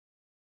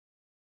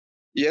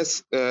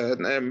 Yes, but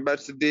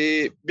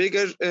the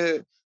bigger,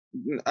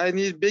 I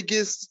need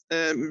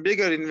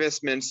bigger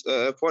investments.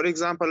 For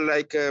example,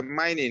 like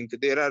mining.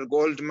 There are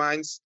gold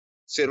mines,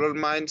 silver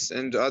mines,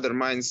 and other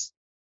mines.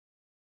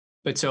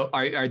 But so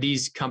are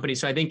these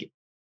companies? So I think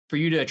for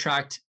you to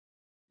attract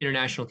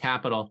international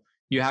capital,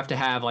 you have to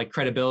have like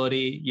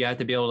credibility. You have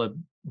to be able to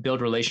build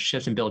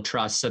relationships and build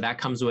trust. So that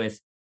comes with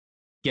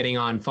getting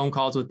on phone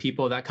calls with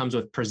people. That comes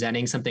with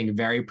presenting something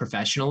very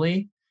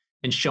professionally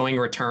and showing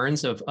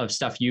returns of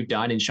stuff you've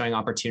done and showing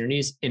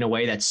opportunities in a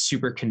way that's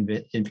super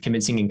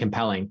convincing and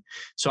compelling.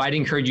 So I'd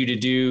encourage you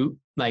to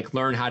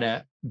learn how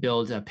to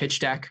build a pitch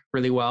deck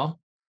really well,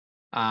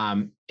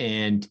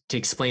 and to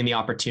explain the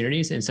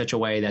opportunities in such a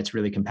way that's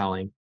really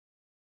compelling.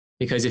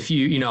 Because if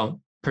you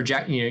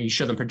project, you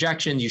show them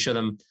projections, you show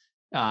them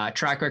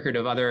track record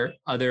of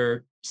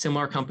other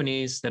similar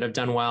companies that have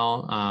done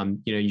well.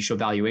 You show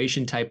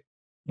valuation type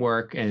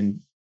work, and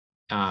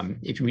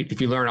if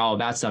you learn all of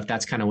that stuff,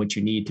 that's kind of what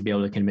you need to be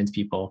able to convince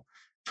people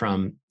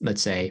from,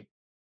 let's say,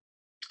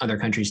 other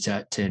countries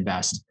to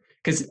invest.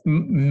 Because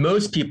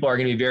most people are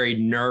going to be very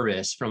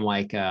nervous from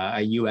like a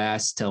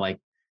US to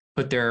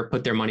put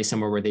their money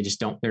somewhere where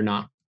they're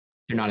not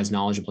as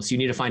knowledgeable. So you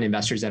need to find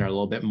investors that are a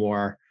little bit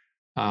more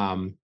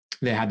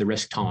they have the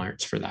risk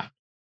tolerance for that.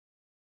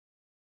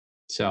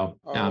 So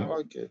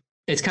okay.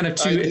 It's kind of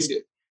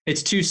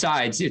it's two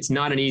sides. It's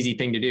not an easy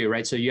thing to do,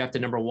 right? So you have to,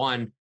 number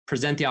one,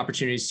 present the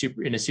opportunities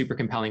in a super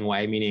compelling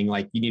way, meaning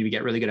you need to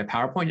get really good at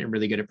PowerPoint and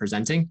really good at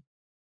presenting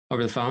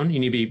over the phone. You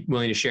need to be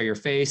willing to share your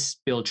face,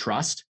 build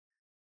trust,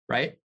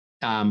 right?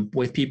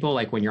 With people,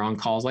 like when you're on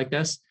calls like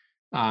this,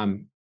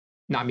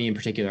 not me in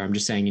particular, I'm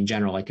just saying in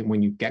general, like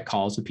when you get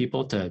calls with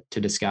people to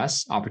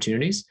discuss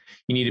opportunities,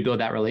 you need to build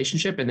that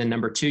relationship. And then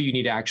number two, you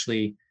need to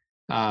actually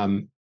have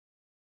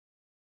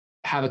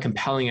a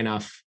compelling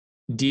enough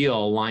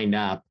deal lined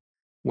up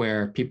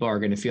where people are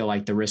going to feel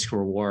like the risk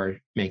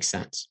reward makes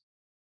sense.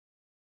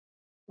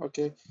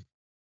 Okay.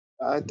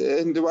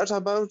 And what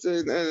about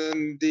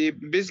the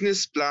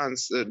business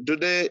plans? Do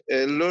they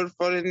lure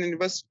foreign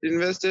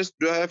investors?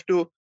 Do I have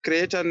to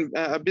create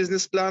a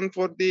business plan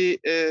for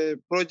the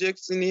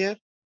projects in here?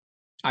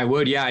 I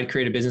would, yeah. I'd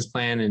create a business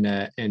plan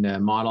and a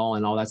model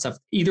and all that stuff.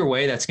 Either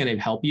way, that's going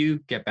to help you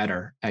get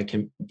better.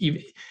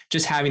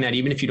 Just having that,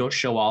 even if you don't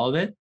show all of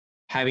it,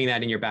 having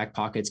that in your back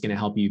pocket is going to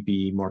help you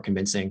be more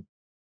convincing.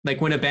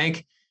 Like when a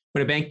bank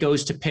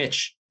goes to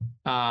pitch,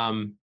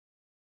 a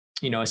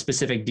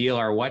specific deal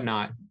or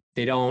whatnot,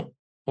 they don't,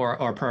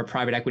 or per a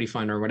private equity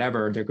fund or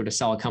whatever, they're going to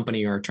sell a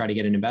company or try to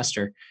get an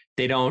investor.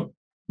 They don't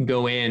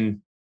go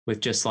in with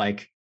just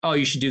like, oh,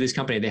 you should do this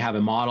company. They have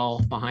a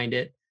model behind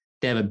it.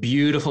 They have a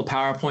beautiful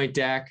PowerPoint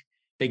deck.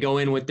 They go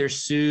in with their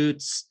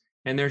suits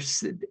and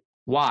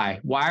why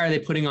are they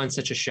putting on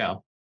such a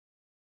show?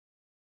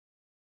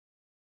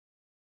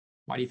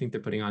 Why do you think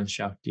they're putting on a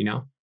show? Do you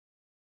know?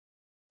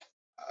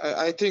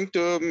 I think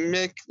to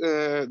make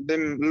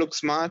them look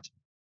smart.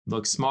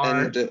 Look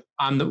smart.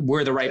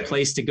 We're the right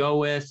place to go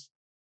with.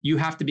 You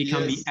have to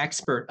become the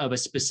expert of a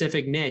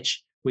specific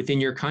niche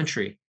within your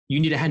country. You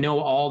need to know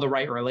all the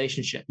right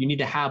relationship. You need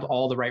to have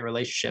all the right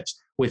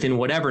relationships within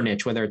whatever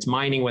niche, whether it's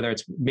mining,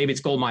 maybe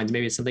it's gold mines,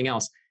 maybe it's something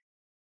else.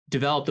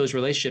 Develop those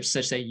relationships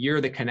such that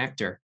you're the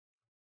connector,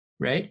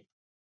 right?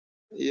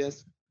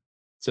 Yes.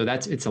 So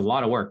it's a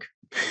lot of work.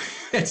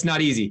 It's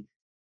not easy.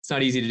 It's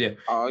not easy to do.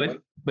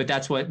 But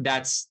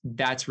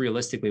that's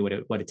realistically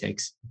what it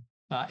takes.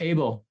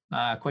 Abel,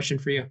 question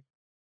for you.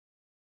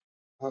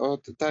 Oh,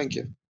 thank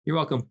you. You're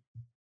welcome.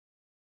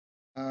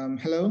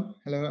 Hello.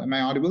 Am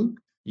I audible?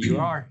 You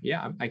are.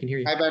 Yeah, I can hear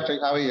you. Hi, Patrick.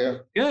 How are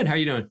you? Good. How are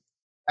you doing?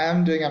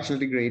 I'm doing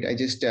absolutely great. I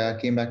just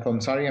came back home.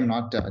 Sorry, I'm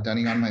not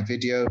turning on my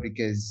video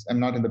because I'm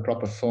not in the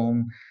proper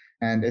form,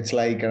 and it's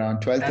like around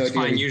 12:30. That's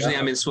fine. Usually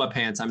I'm in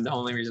sweatpants. I'm the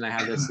only reason I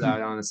had this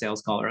on a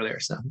sales call earlier,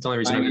 so it's the only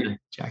reason I'm in a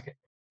jacket.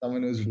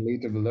 Someone who's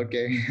relatable.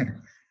 Okay.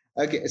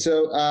 Okay.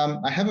 So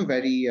I have a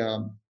very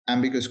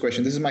ambiguous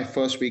question. This is my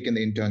first week in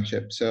the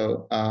internship,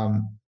 so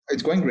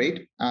it's going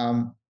great.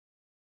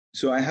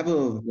 So I have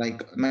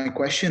my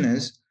question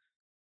is,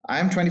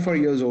 I'm 24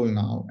 years old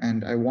now,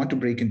 and I want to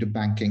break into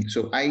banking.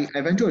 So I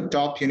went to a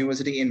top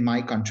university in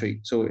my country.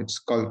 So it's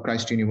called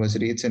Christ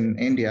University. It's in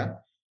India.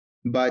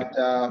 But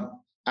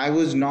I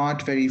was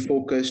not very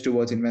focused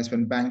towards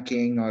investment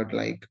banking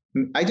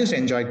I just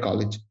enjoyed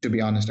college, to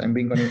be honest. I'm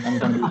going to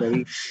be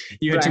very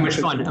You had too much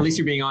fun. At least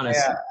you're being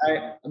honest.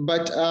 Yeah,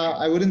 but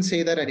I wouldn't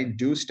say that I didn't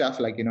do stuff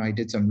like, I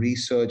did some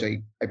research.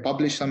 I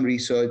published some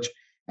research,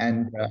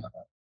 and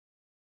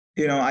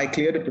I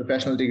cleared a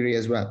professional degree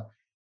as well.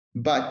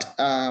 But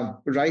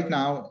right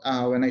now,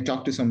 when I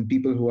talk to some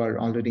people who are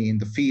already in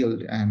the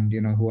field and,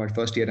 who are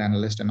first year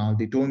analysts and all,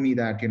 they told me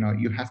that,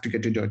 you have to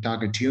get into a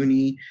target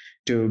uni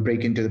to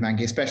break into the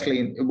banking, especially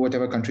in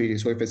whatever country it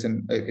is. So if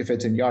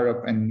it's in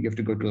Europe and you have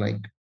to go to like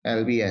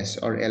LBS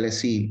or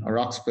LSE or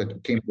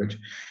Oxford, Cambridge.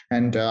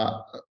 And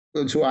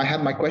so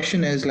my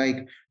question is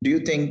do you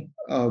think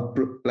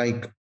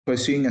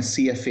pursuing a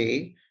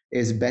CFA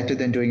is better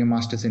than doing a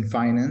master's in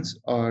finance,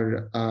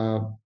 or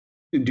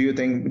do you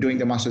think doing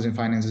the master's in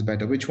finance is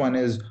better? Which one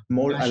is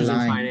more master's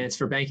aligned? In finance,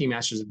 for banking,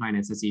 master's in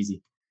finance, that's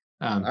easy.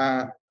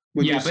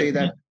 Would you say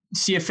that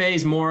CFA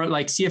is more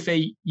like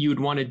CFA you would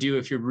want to do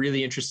if you're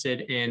really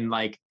interested in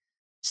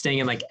staying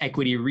in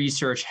equity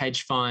research,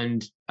 hedge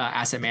fund,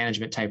 asset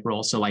management type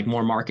roles. So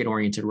more market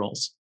oriented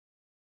roles.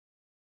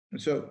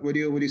 So would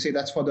you say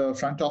that's for the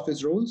front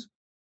office roles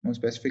more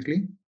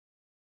specifically?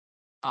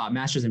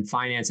 Masters in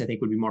finance, I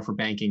think, would be more for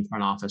banking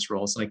front office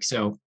roles.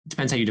 So it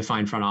depends how you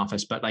define front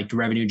office, but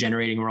revenue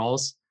generating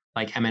roles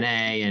like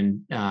M&A and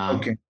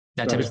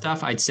that type of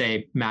stuff, I'd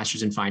say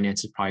masters in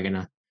finance is probably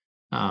going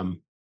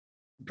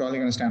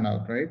to stand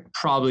out, right?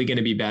 Probably going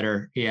to be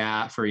better.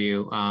 Yeah. For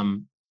you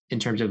in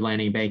terms of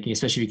landing banking,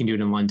 especially if you can do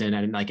it in London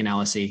at an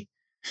LSE.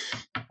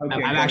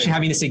 Okay, I'm actually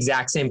having this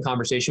exact same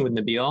conversation with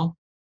Nabil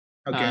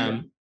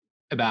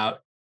about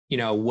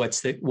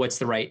what's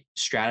the right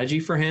strategy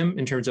for him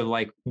in terms of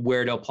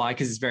where to apply,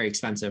 because it's very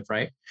expensive,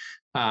 right?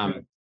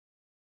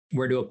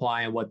 Where to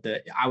apply and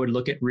I would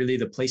look at really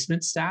the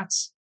placement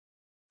stats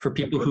for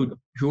people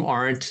who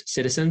aren't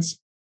citizens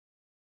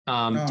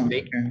to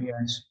make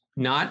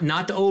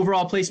not the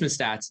overall placement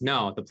stats.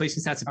 No, the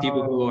placement stats of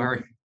people who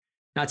are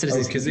not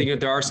citizens, because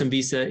there are some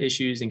visa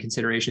issues and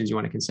considerations you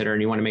want to consider,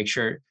 and you want to make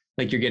sure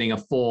you're getting a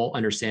full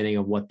understanding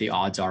of what the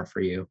odds are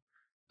for you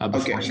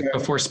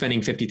before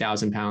spending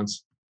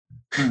 £50,000.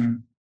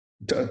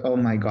 Oh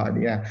my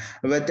God, yeah.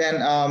 But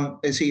then,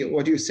 see,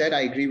 what you said,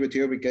 I agree with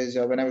you, because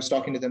when I was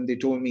talking to them, they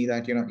told me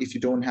that if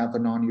you don't have a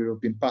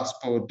non-European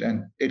passport,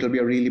 then it'll be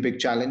a really big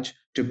challenge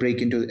to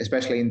break into,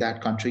 especially in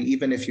that country,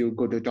 even if you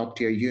go to top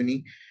tier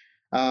uni.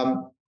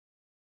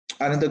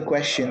 Another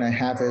question I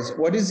have is,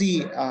 what is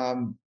the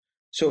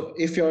so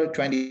if you're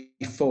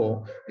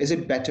 24, is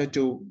it better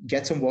to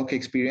get some work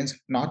experience,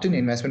 not in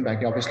investment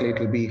banking? Obviously, it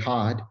will be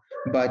hard.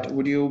 But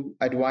would you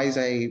advise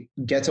I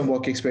get some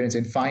work experience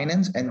in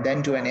finance and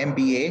then do an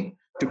MBA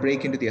to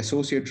break into the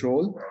associate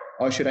role?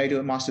 Or should I do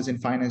a master's in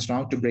finance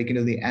now to break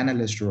into the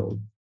analyst role?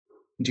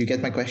 Do you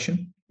get my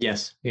question?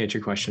 Yes, I get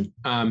your question.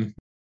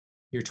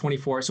 You're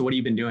 24. So what have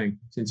you been doing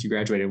since you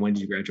graduated? When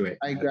did you graduate?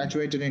 I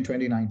graduated in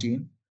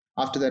 2019.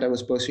 After that, I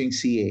was pursuing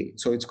CA.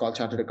 So it's called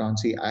Chartered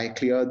Accountancy. I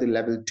cleared the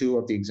level 2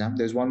 of the exam.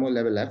 There's one more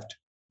level left.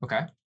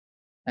 Okay.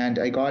 And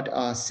I got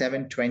a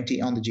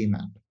 720 on the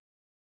GMAT.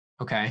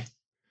 Okay.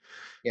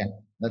 Yeah,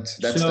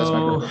 that's my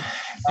problem.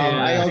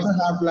 I also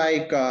have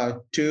like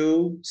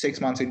 2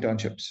 6-month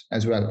internships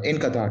as well in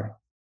Qatar.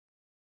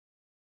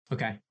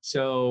 Okay.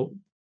 So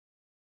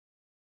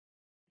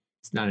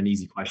it's not an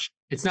easy question.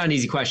 It's not an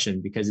easy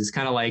question because it's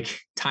kind of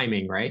like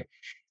timing, right?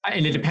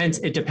 And it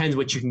depends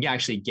what you can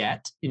actually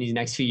get in these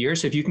next few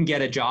years. So if you can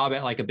get a job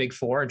at like a Big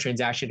Four in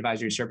transaction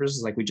advisory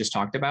services, like we just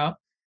talked about,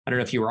 I don't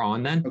know if you were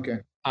on then. Okay.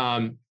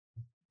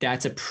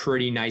 That's a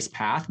pretty nice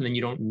path. And then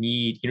you don't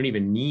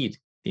even need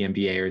the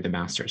MBA or the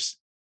master's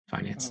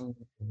finance.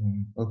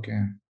 Okay.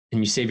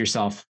 And you save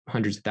yourself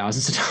hundreds of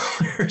thousands of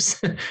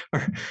dollars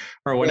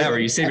or whatever.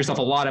 You save yourself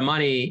a lot of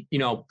money,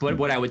 but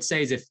what I would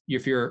say is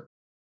if you're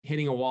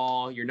hitting a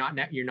wall, the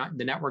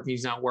networking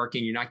is not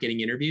working, you're not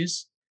getting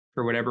interviews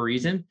for whatever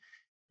reason,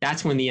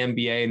 that's when the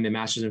MBA and the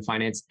master's in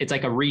finance, it's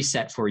like a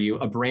reset for you,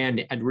 a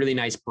really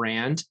nice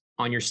brand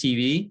on your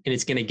CV, and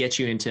it's going to get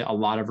you into a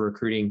lot of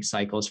recruiting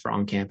cycles for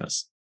on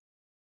campus.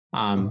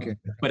 Okay.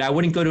 But I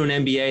wouldn't go to an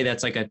MBA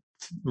that's like a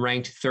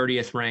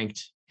 30th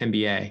ranked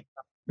MBA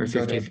or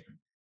 50th.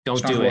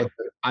 Don't do it.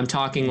 I'm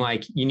talking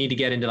like you need to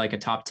get into like a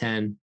top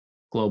 10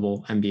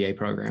 global MBA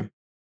program.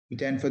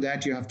 Then for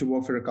that, you have to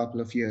work for a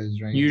couple of years,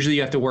 right? Usually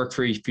you have to work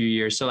for a few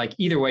years. So like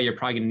either way, you're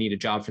probably going to need a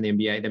job for the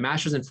MBA. The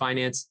master's in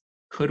finance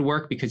could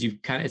work because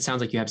it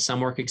sounds like you have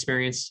some work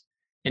experience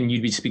and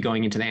you'd just be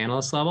going into the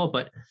analyst level,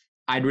 but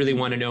I'd really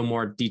want to know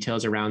more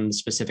details around the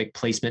specific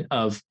placement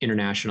of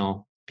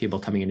international people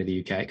coming into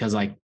the UK. Cause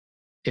like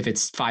if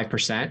it's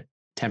 5%,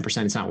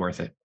 10%, it's not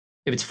worth it.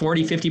 If it's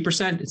 40,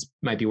 50%, it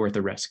might be worth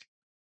the risk.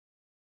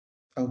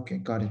 Okay.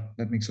 Got it.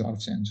 That makes a lot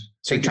of sense.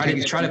 So try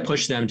to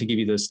push them to give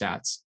you those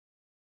stats.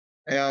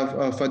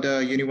 For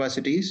the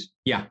universities?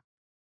 Yeah.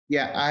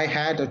 Yeah, I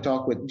had a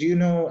talk with, do you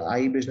know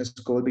IE Business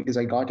School? Because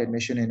I got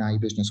admission in IE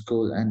Business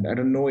School and I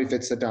don't know if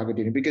it's a target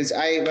uni. Because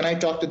when I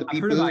talk to the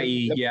people. I've heard of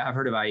IE. Yeah, I've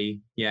heard of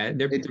IE. Yeah,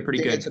 they're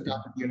pretty good. It's a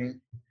target uni.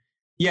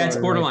 Yeah, it's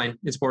borderline.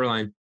 It's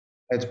borderline.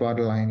 It's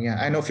borderline. Yeah,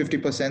 I know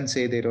 50%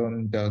 say they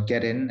don't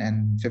get in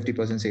and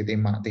 50% say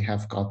they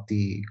have got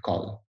the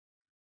call.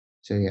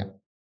 So yeah.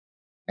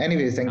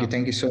 Anyway,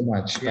 thank you so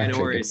much. Yeah, Patrick.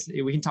 No worries.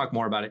 We can talk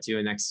more about it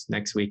too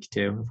next week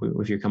too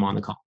if you come on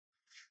the call.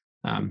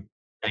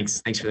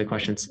 Thanks for the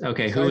questions.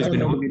 Okay, who has been?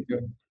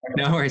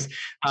 No worries.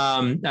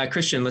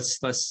 Christian,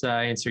 let's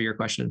answer your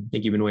question. I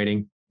think you've been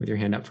waiting with your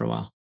hand up for a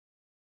while.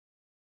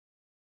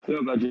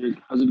 Hello, Patrick.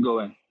 How's it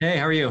going? Hey,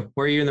 how are you?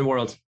 Where are you in the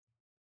world?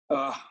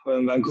 Well,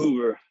 in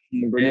Vancouver,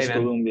 in British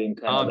Columbia, in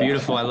Canada. Oh,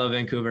 beautiful! I love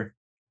Vancouver.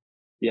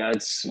 Yeah,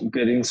 it's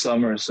getting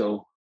summer,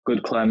 so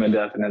good climate,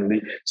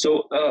 definitely.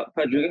 So,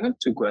 Patrick, I have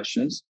 2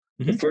 questions.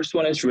 Mm-hmm. The first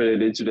one is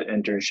related to the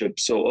internship.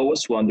 So I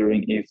was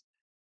wondering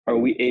are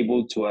we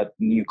able to add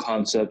new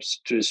concepts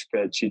to the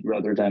spreadsheet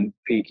rather than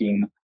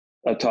picking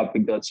a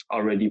topic that's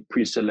already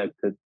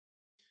pre-selected?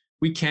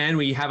 We can.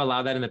 We have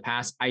allowed that in the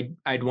past.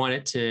 I'd want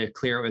it to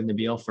clear it with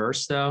Nabil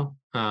first, though,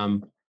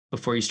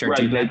 before you start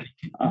doing that.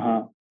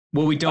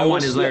 What we don't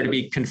want is there to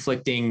be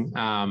conflicting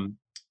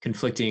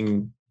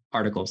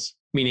articles,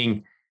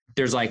 meaning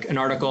there's like an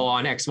article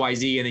on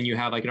XYZ and then you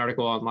have like an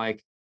article on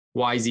like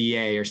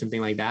YZA or something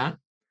like that.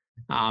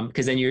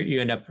 Because then you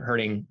end up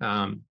hurting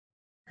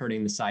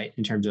the site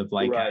in terms of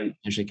like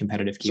potentially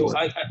competitive keywords.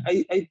 So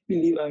I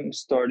believe I'm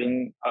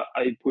starting,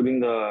 I put in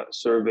the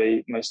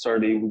survey, my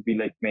start date would be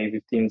like May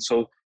 15th.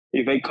 So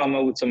if I come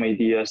up with some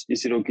ideas,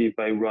 is it okay if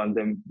I run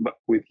them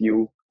with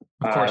you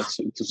to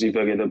see if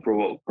I get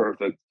approval?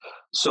 Perfect.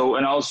 So,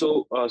 and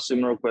also a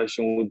similar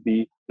question would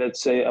be,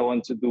 let's say I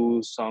want to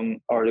do some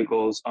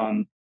articles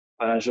on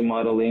financial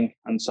modeling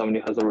and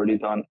somebody has already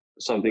done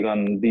something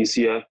on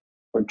DCF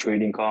or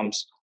trading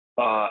comps,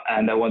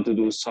 and I want to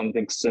do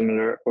something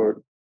similar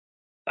or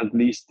at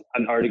least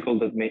an article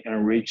that may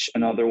enrich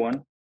another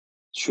one.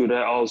 Should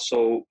I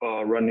also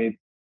run it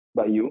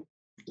by you?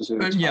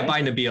 Yeah,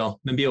 by Nabil.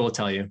 Nabil will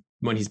tell you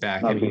when he's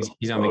back. I mean,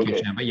 he's on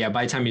vacation now. But yeah,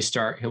 by the time you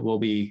start, we'll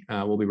be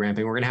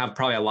ramping. We're gonna have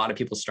probably a lot of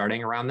people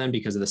starting around then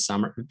because of the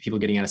summer, people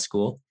getting out of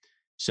school.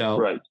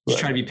 So just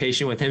try to be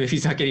patient with him if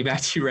he's not getting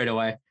back to you right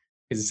away,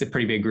 because it's a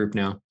pretty big group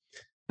now.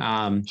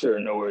 Sure,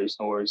 no worries.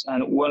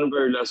 And one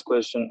very last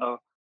question: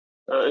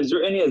 is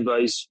there any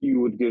advice you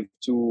would give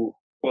to,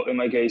 well, in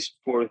my case,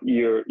 4th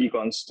year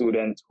econ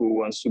student who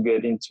wants to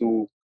get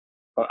into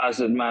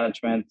asset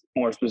management,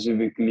 more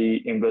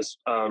specifically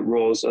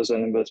roles as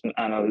an investment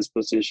analyst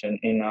position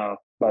in a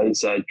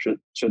buy-side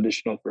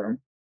traditional firm?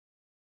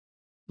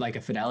 Like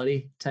a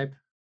Fidelity type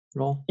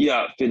role?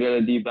 Yeah,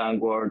 Fidelity,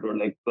 Vanguard, or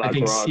like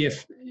BlackRock.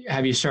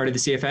 Have you started the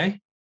CFA?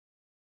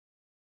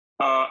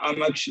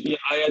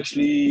 I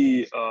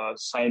actually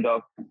signed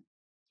up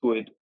to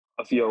it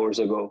a few hours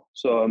ago.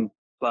 So I'm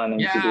planning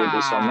to do it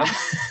this summer.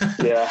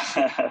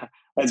 Yeah.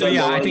 So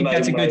yeah, I think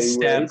that's a good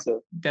step. Way,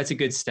 so. That's a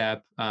good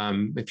step.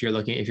 If you're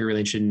really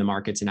interested in the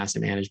markets and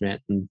asset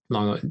management and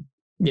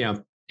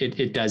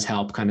it does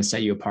help kind of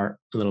set you apart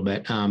a little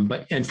bit.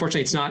 But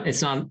unfortunately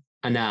it's not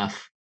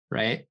enough,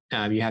 right?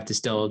 You have to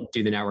still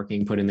do the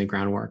networking, put in the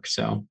groundwork.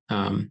 So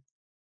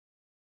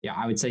yeah,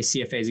 I would say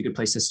CFA is a good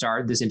place to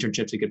start. This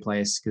internship's a good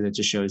place because it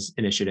just shows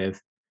initiative.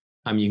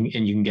 You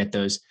can get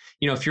those,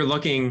 if you're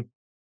looking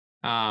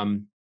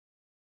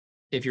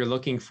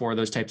for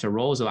those types of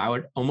roles, I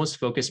would almost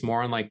focus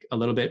more on like a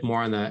little bit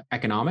more on the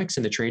economics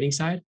and the trading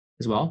side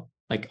as well,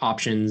 like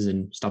options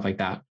and stuff like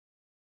that.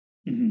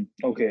 Mm-hmm.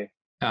 Okay.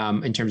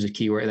 In terms of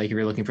keyword, like if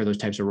you're looking for those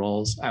types of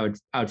roles, I would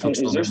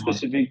focus. Is there a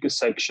specific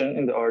section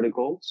in the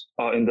articles,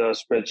 in the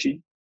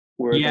spreadsheet?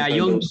 Where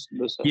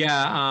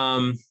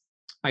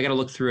I got to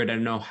look through it. I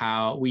don't know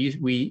how we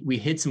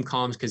hid some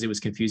columns because it was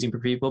confusing for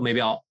people.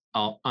 Maybe I'll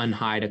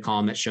unhide a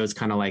column that shows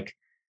kind of like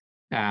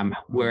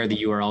where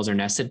the URLs are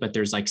nested, but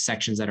there's like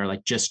sections that are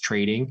like just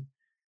trading,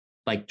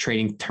 like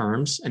trading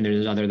terms. And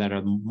there's other that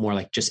are more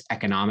like just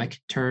economic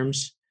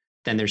terms.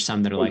 Then there's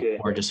some that are like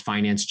more just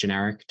finance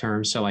generic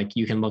terms. So like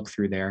you can look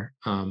through there.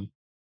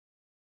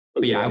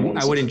 But yeah,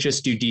 I wouldn't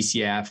just do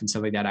DCF and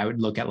stuff like that. I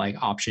would look at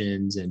like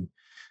options and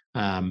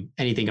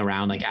anything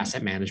around like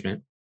asset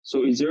management.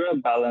 So is there a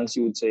balance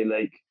you would say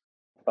like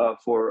I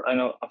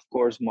know, of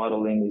course,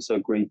 modeling is a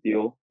great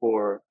deal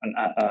for an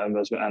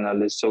investment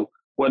analyst. So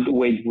what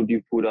weight would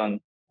you put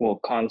on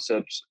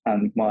concepts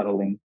and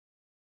modeling?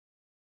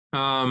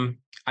 I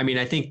mean,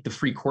 I think the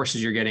free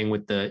courses you're getting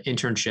with the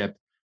internship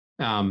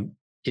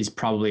is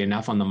probably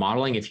enough on the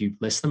modeling if you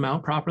list them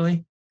out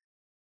properly.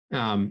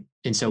 And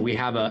so we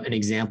have an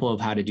example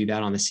of how to do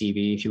that on the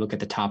CV. If you look at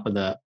the top of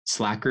the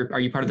Slack group, are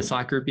you part of the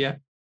Slack group yet?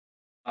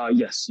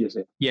 Yes.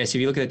 Yeah. So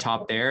if you look at the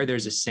top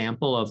there's a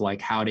sample of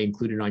like how to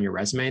include it on your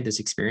resume, this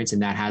experience,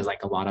 and that has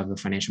like a lot of the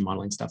financial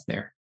modeling stuff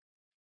there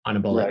on a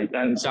bullet. Right.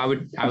 And so I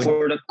would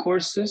for the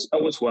courses, I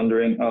was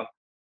wondering,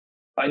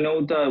 I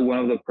know that one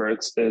of the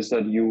perks is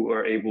that you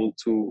are able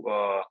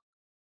to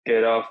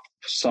get off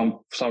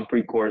some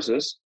free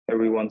courses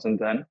every once and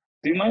then.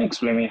 Do you mind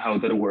explaining how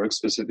that works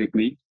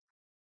specifically?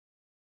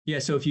 Yeah.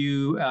 So if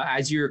you,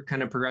 as you're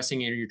kind of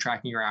progressing and you're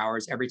tracking your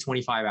hours, every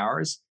 25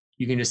 hours,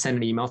 you can just send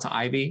an email to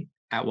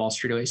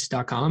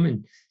ivy@wallstreetoasis.com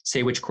and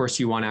say which course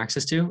you want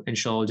access to, and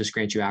she'll just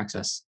grant you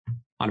access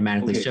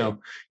automatically. Okay. So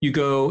you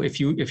go, if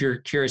you're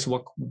curious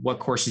what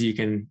courses you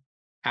can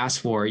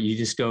ask for, you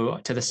just go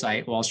to the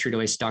site,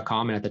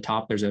 wallstreetoasis.com. And at the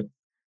top, there's a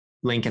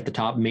link at the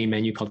top main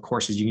menu called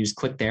courses. You can just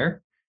click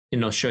there and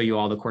it'll show you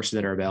all the courses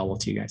that are available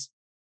to you guys.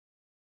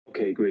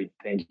 Okay, great.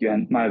 Thank you.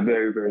 And my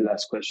very, very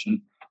last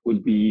question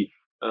would be,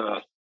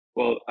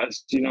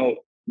 as you know,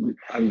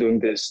 I'm doing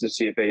the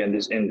CFA and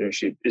this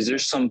internship. Is there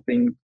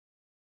something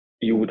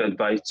you would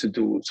advise to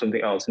do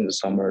something else in the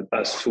summer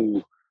as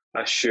to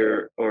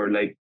assure or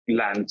like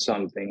land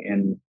something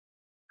in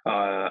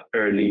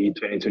early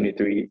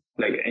 2023,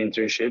 like an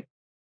internship?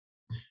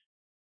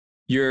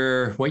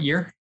 You're what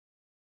year?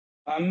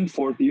 I'm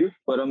fourth year,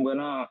 but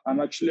I'm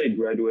actually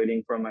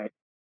graduating from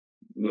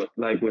with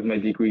my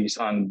degrees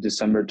on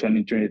December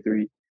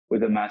 2023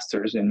 with a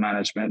master's in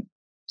management.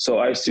 So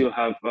I still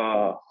have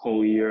a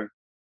whole year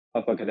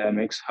of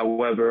academics.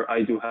 However,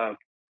 I do have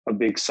a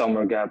big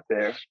summer gap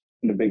there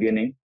in the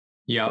beginning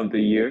of the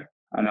year.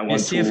 And I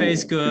want CFA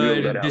is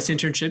good. This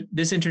internship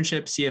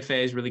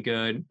CFA is really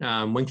good.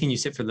 When can you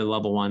sit for the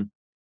level 1?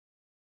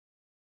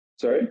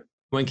 Sorry?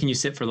 When can you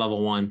sit for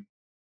level 1?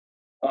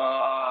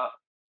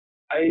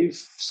 I've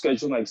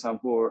scheduled my exam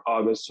for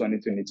August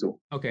 2022.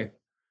 Okay,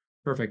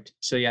 perfect.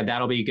 So yeah,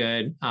 that'll be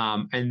good.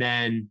 And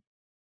then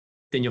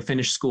you'll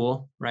finish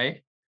school,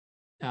 right?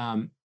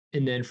 And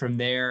then from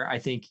there, I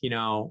think,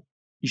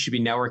 you should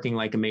be networking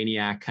like a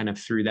maniac kind of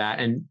through that,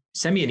 and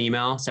send me an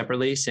email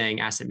separately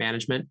saying asset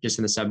management, just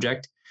in the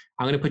subject.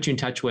 I'm going to put you in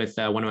touch with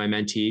one of my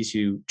mentees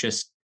who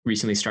just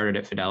recently started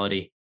at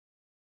Fidelity.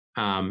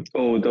 That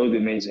would be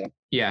amazing.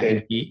 Yeah.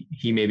 Okay.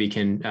 He maybe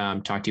can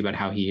talk to you about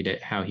how he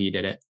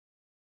did it.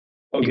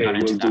 Okay.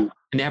 We'll do.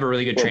 And they have a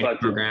really good training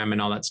program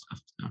and all that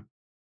stuff. So.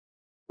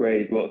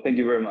 Great. Well, thank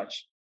you very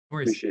much. No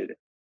worries. Appreciate it.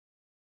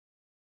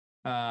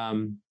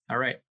 All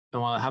right.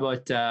 Well, how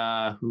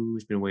about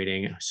who's been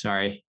waiting?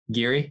 Sorry,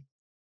 Giri?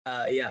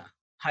 Yeah.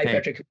 Hi, hey.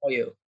 Patrick. How are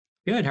you?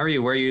 Good. How are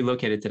you? Where are you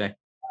located today?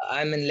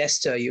 I'm in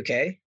Leicester,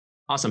 UK.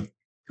 Awesome.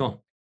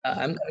 Cool.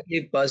 I'm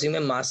currently pursuing my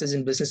master's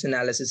in business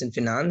analysis and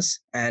finance,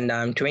 and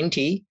I'm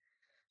 20.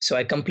 So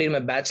I completed my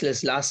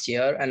bachelor's last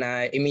year, and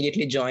I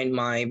immediately joined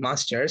my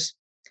master's.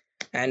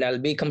 And I'll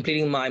be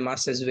completing my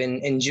master's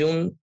in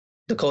June.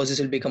 The courses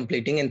will be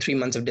completing in 3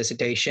 months of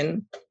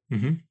dissertation.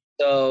 Mm-hmm.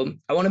 So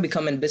I want to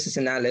become a business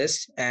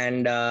analyst,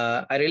 and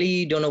I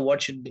really don't know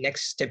what the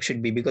next step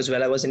should be, because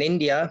while I was in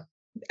India,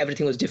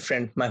 everything was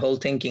different, my whole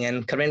thinking,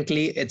 and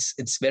currently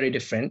it's very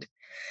different.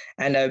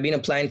 And I've been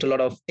applying to a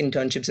lot of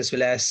internships as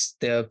well as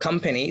the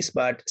companies,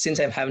 but since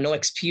I have no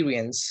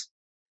experience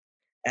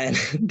and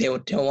they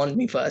don't want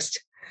me first,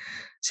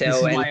 So this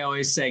is why I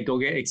always say go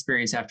get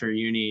experience after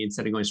uni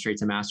instead of going straight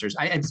to masters.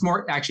 It's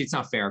more, actually, it's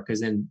not fair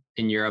because in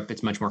Europe,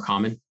 it's much more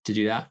common to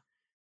do that.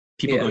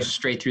 People go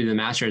straight through the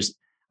masters.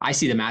 I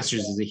see the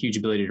masters as a huge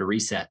ability to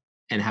reset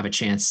and have a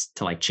chance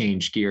to like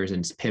change gears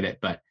and pivot.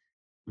 But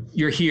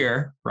you're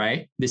here,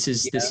 right? This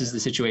is the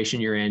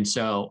situation you're in.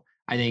 So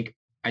I think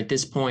at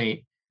this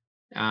point,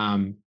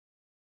 so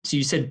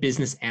you said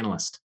business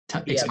analyst.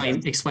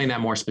 Explain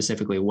that more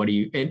specifically. What do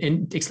you,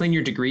 and explain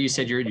your degree. You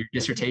said your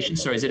dissertation.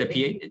 So is it a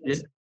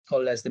PhD?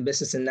 Called as the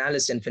business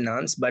analyst in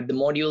finance, but the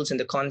modules and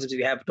the concepts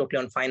we have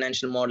totally on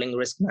financial modeling,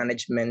 risk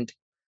management,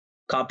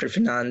 corporate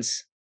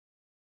finance,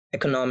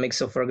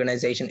 economics of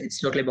organization.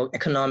 It's totally about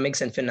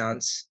economics and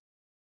finance.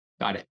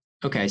 Got it.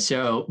 Okay.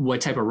 So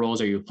what type of roles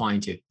are you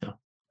applying to though?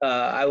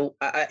 I'm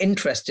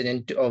interested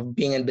in of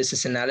being a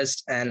business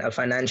analyst and a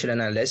financial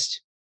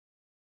analyst.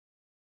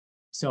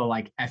 So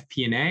like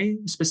FP&A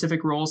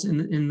specific roles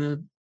in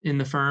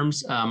the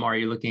firms, or are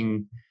you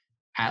looking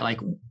at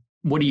like,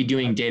 what are you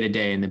doing day to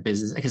day in the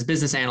business? Because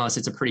business analyst,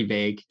 it's a pretty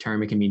vague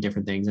term. It can mean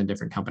different things in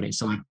different companies.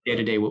 So like day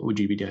to day, what would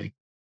you be doing?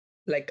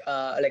 Like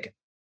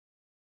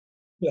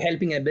you're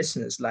helping a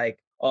business, like,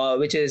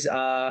 which is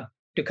to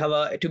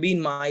be in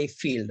my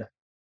field.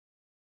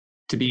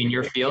 To be in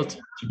your field?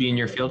 To be in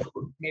your field?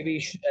 Maybe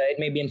it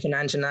may be in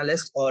financial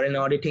analyst or in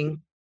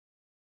auditing.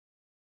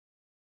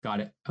 Got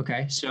it.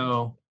 Okay.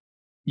 So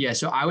yeah,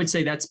 so I would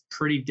say that's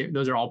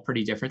those are all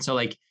pretty different. So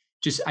like,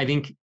 just, I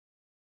think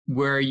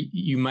where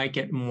you might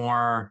get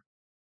more,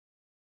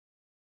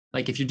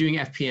 like if you're doing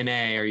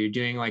FP&A or you're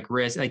doing like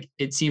risk, like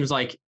it seems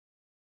like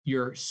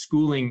your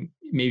schooling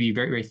may be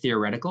very, very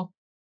theoretical.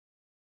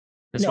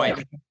 That's why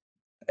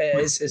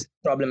it's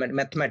problematic,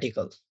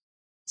 mathematical.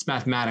 It's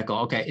mathematical.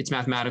 Okay. It's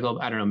mathematical.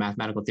 I don't know,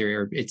 mathematical theory,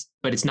 or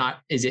but it's not,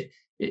 is it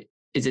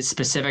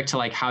specific to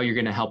like how you're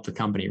going to help the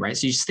company, right?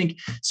 So you just think,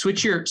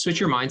 switch your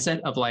mindset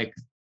of like,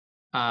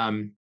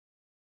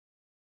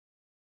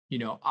 you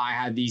know, I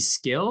have these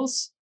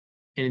skills,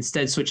 and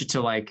instead switch it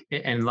to like,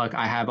 and look,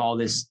 I have all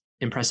this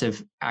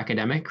impressive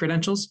academic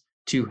credentials,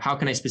 to how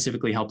can I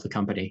specifically help the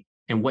company,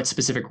 and what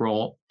specific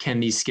role can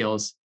these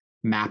skills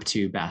map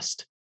to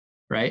best,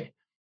 right?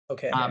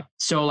 Okay.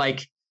 So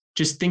like,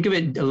 just think of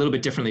it a little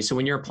bit differently. So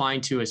when you're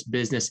applying to a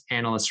business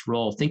analyst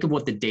role, think of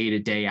what the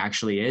day-to-day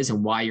actually is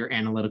and why your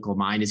analytical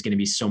mind is going to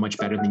be so much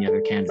better than the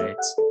other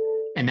candidates.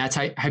 And that's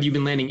how, have you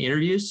been landing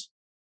interviews?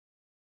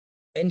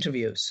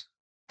 Interviews.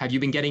 Have you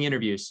been getting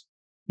interviews?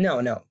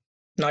 No,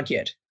 not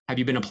yet. Have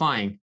you been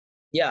applying?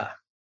 Yeah.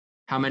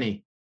 How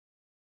many?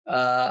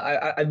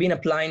 I've been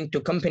applying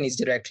to companies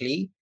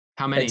directly.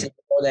 How many?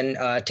 More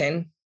than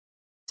 10.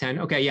 10?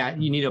 Okay, yeah,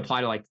 you need to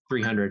apply to like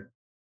 300.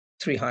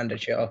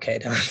 300, yeah, okay.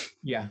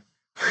 Yeah.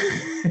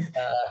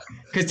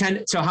 Because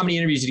 10, so how many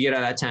interviews did you get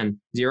out of that 10?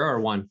 0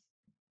 or 1?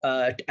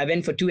 I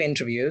went for 2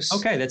 interviews.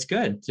 Okay, that's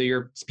good. So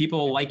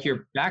people like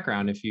your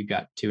background if you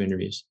got 2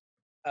 interviews.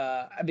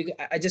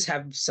 I just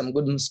have some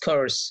good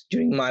scores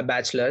during my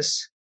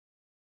bachelor's.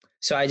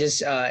 So I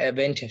just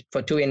went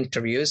for 2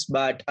 interviews,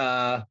 but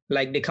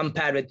like they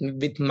compared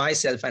with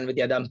myself and with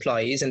the other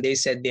employees, and they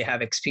said they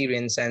have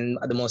experience and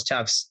are the most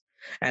toughs.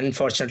 And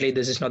unfortunately,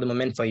 this is not the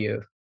moment for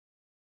you.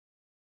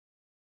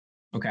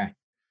 Okay.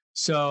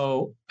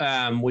 So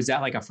was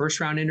that like a first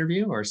round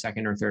interview or a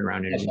second or third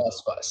round interview?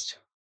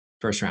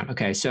 First round.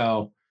 Okay.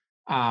 So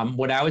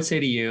what I would say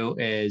to you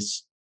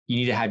is you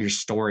need to have your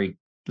story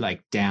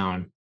like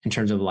down in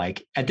terms of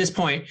like, at this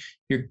point,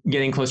 you're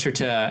getting closer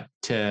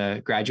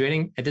to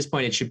graduating. At this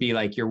point, it should be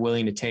like, you're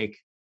willing to take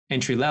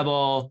entry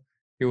level,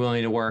 you're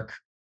willing to work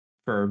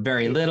for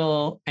very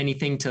little,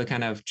 anything to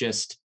kind of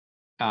just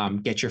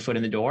get your foot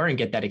in the door and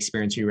get that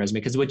experience in your resume.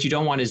 Because what you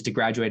don't want is to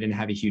graduate and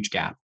have a huge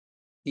gap.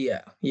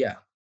 Yeah.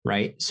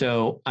 Right.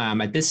 So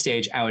at this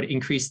stage, I would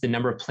increase the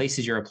number of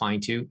places you're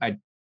applying to. I'd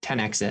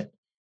 10x it.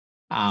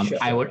 Sure.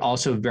 I would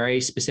also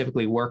very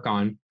specifically work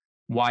on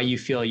why you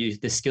feel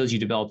the skills you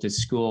developed at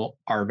school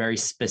are very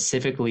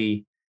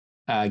specifically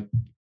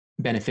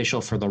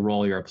beneficial for the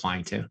role you're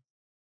applying to.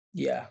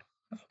 Yeah.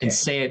 Okay. And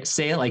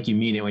say it like you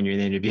mean it when you're in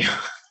the interview,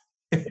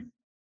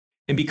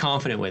 and be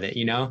confident with it.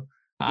 You know,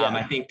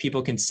 I think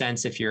people can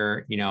sense if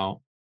you're,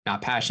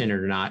 not passionate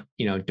or not,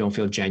 don't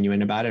feel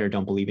genuine about it or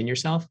don't believe in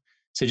yourself.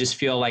 So just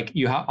feel like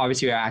you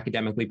obviously are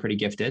academically pretty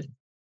gifted.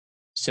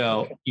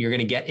 So you're going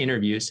to get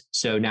interviews.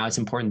 So now it's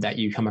important that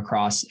you come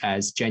across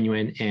as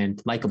genuine and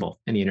likable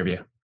in the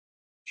interview.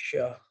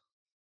 Sure.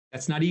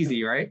 That's not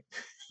easy, right?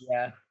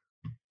 Yeah.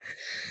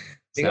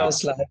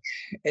 Because like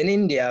in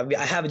India,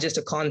 I have just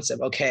a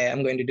concept. Okay,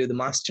 I'm going to do the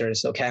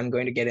master's. Okay, I'm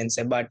going to get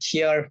inside. But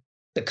here,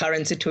 the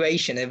current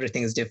situation,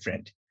 everything is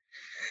different.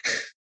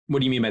 What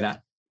do you mean by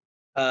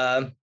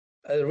that?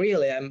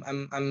 Really,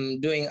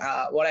 I'm doing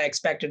what I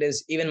expected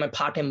is even my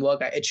part-time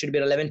work, it should be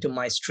relevant to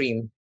my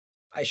stream.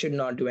 I should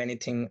not do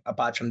anything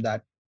apart from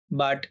that.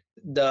 But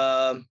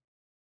the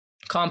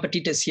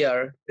competitors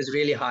here is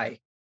really high,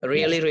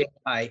 really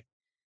high.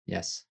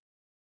 Yes.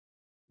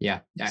 Yeah,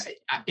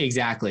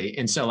 exactly.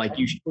 And so like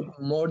you should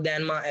put more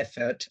than my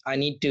effort. I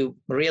need to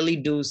really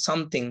do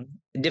something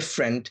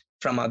different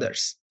from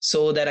others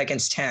so that I can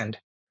stand.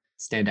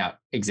 Stand out.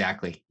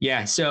 Exactly.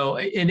 Yeah. So,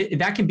 and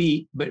that can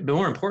be, but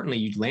more importantly,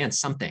 you land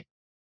something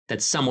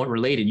that's somewhat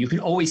related. You can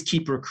always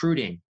keep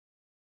recruiting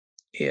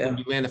when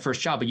you land the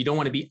first job, but you don't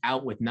want to be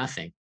out with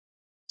nothing.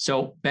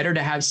 So better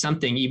to have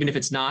something, even if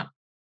it's not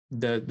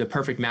the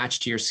perfect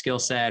match to your skill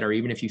set, or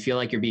even if you feel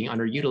like you're being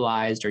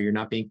underutilized or you're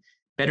not being,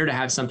 better to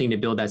have something to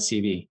build that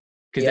CV.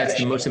 Because that's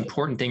the most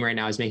important thing right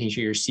now, is making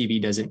sure your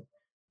CV doesn't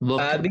look.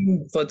 I've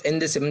been in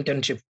this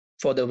internship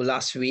for the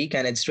last week,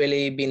 and it's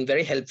really been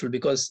very helpful,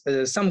 because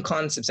some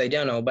concepts I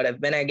don't know, but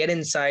when I get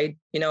inside,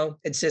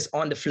 it's just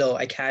on the flow.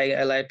 I try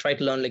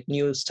to learn like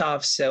new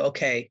stuff. So,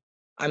 okay,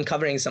 I'm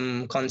covering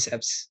some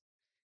concepts.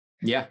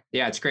 Yeah,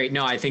 it's great.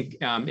 No, I think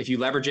if you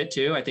leverage it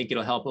too, I think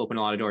it'll help open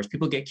a lot of doors.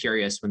 People get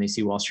curious when they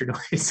see Wall Street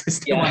Oasis.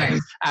 They want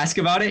to ask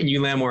about it, and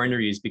you land more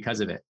interviews because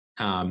of it.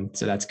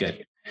 So that's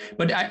good.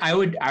 But I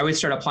would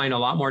start applying to a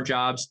lot more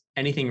jobs,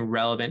 anything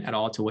relevant at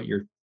all to what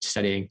you're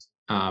studying,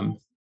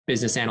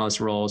 business analyst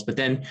roles. But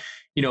then,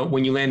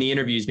 when you land the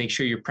interviews, make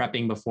sure you're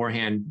prepping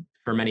beforehand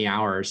for many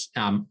hours.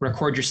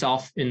 Record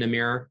yourself in the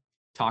mirror,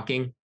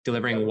 talking,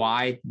 delivering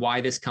why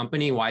this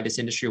company, why this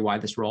industry, why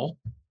this role.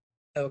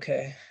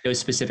 Okay. Those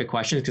specific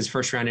questions, because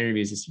first round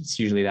interviews, it's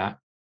usually that.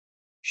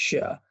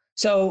 Sure.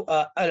 So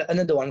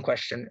another one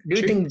question. Do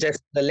you think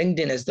just the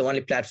LinkedIn is the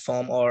only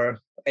platform, or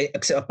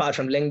apart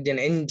from LinkedIn,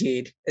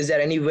 Indeed, is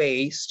there any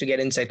ways to get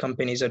inside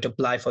companies or to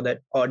apply for that,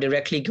 or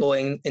directly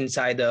going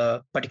inside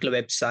the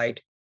particular website?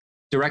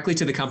 Directly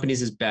to the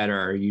companies is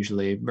better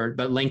usually, but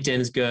LinkedIn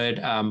is good.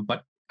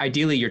 But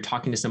ideally, you're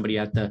talking to somebody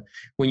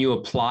when you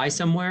apply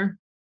somewhere,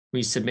 when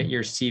you submit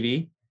your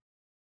CV,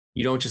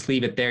 you don't just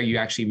leave it there. You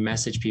actually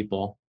message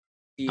people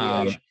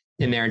in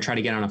there and try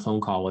to get on a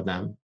phone call with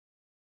them.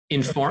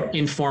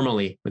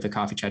 Informally with a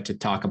coffee chat to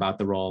talk about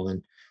the role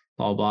and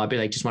blah, blah, blah. I'd be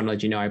like, just want to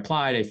let you know I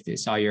applied. I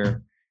saw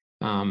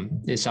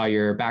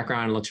your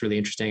background. It looks really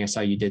interesting. I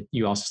saw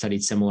you also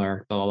studied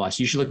similar, blah, blah, blah.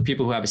 So you should look at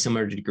people who have a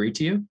similar degree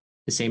to you,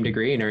 the same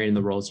degree, and are in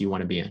the roles you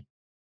want to be in.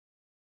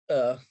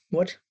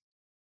 What?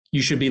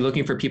 You should be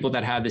looking for people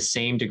that have the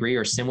same degree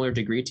or similar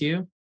degree to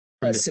you.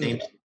 From the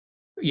same,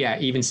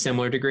 even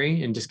similar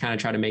degree, and just kind of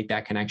try to make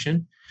that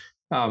connection.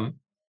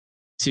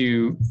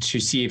 To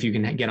see if you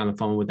can get on the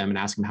phone with them and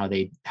ask them how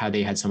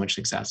they had so much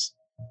success.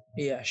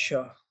 Yeah,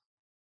 sure.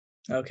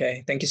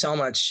 Okay. Thank you so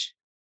much.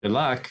 Good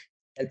luck.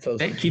 Helpful.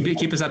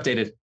 Keep us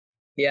updated.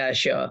 Yeah,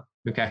 sure.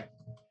 Okay.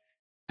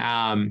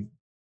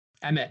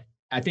 Emmett,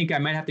 I think I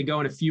might have to go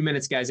in a few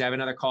minutes, guys. I have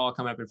another call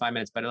coming up in 5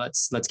 minutes, but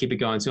let's keep it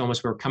going. So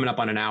we're coming up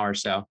on an hour.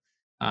 So,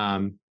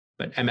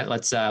 but Emmett,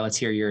 let's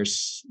hear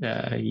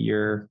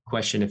your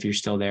question if you're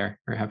still there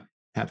or have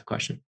the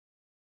question.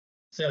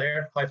 Still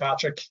here. Hi,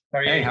 Patrick. How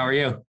are you? Hey, how are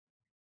you?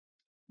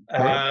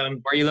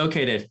 Where are you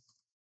located?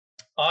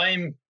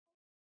 I'm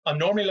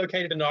normally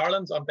located in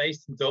Ireland. I'm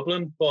based in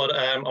Dublin, but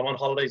I'm on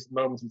holidays at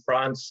the moment in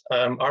France.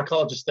 Our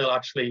college is still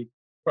actually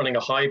running a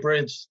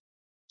hybrid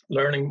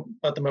learning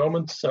at the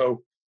moment.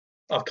 So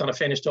I've kind of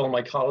finished all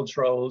my college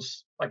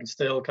roles. I can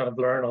still kind of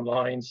learn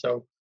online.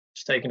 So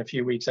just taking a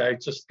few weeks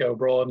out just to go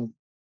abroad and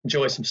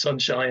enjoy some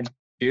sunshine.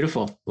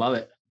 Beautiful. Love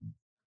it.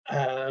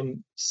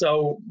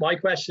 So my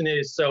question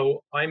is,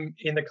 so I'm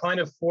in the kind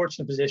of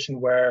fortunate position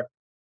where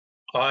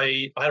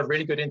I had a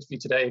really good interview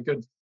today, a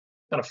good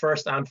kind of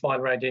first and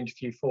final round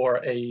interview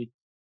for a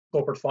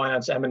corporate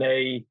finance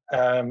M&A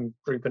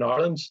group in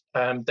Ireland.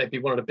 They'd be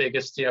one of the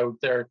biggest,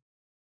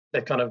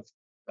 they've kind of,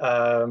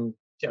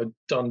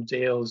 done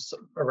deals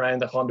around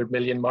the 100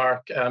 million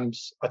mark. And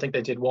I think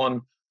they did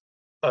one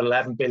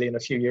 11 billion a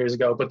few years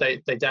ago, but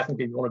they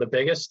definitely be one of the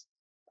biggest.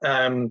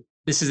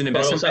 This is an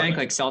investment bank,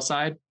 like sell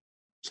side?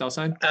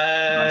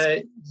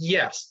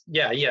 Yes.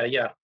 Yeah.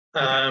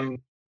 Okay.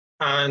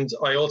 And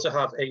I also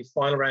have a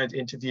final round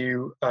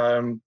interview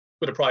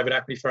with a private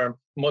equity firm,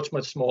 much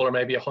smaller,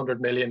 maybe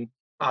 100 million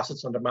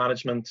assets under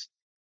management.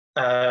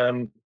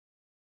 But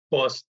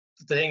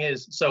the thing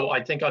is, so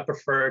I think I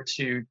prefer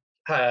to,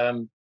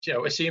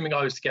 assuming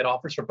I was to get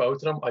offers for both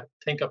of them, I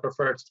think I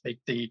prefer to take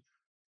the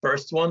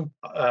first one.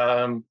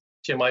 My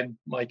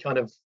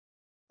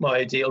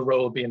ideal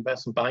role would be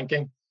investment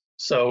banking.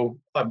 So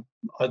I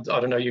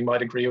don't know, you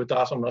might agree with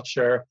that. I'm not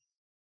sure.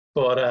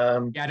 But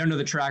I don't know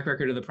the track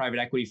record of the private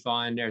equity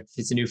fund, or if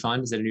it's a new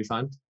fund. Is it a new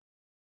fund?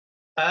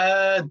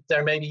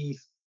 They're maybe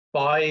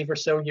 5 or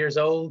so years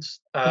old.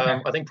 Okay.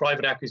 I think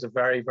private equity is a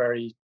very,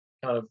 very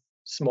kind of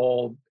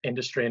small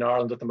industry in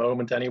Ireland at the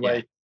moment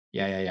anyway.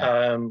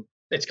 Yeah.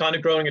 It's kind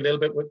of growing a little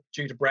bit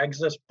due to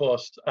Brexit,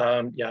 but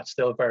it's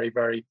still very,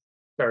 very,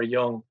 very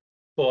young.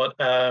 But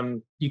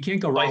you can't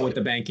go wrong with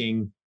the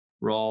banking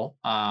role.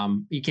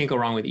 You can't go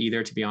wrong with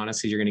either, to be honest,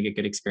 because you're going to get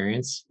good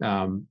experience.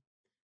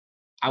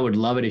 I would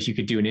love it if you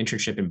could do an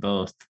internship in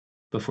both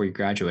before you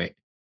graduate.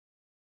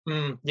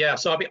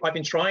 So I've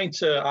been trying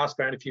to ask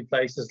around a few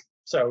places.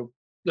 So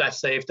let's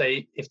say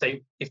if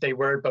they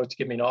were both to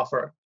give me an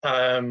offer,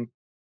 I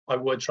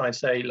would try and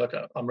say, look,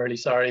 I'm really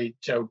sorry,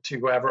 to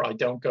whoever I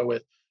don't go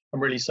with,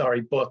 I'm really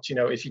sorry, but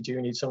if you do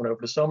need someone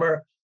over the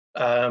summer,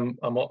 I'm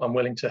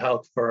willing to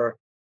help for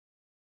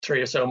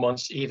 3 or so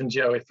months, even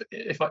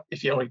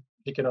if you only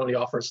you can only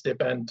offer a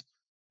stipend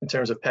in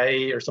terms of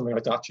pay or something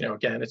like that,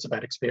 again, it's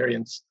about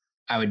experience.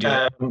 I would do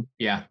it.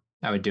 Yeah,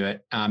 I would do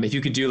it. If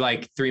you could do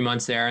like 3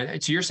 months there.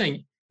 So you're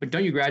saying, but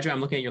don't you graduate?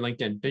 I'm looking at your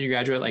LinkedIn. Don't you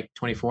graduate like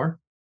 24?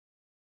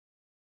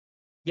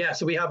 Yeah,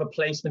 so we have a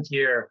placement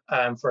year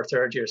for a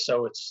third year.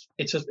 So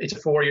it's a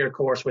 4-year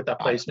course with that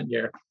placement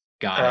year.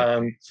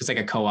 Got it. So it's like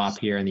a co-op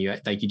here in the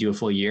US, like you do a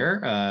full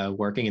year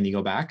working and then you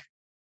go back?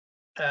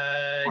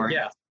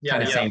 Yeah.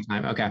 Kind of same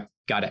time. Okay,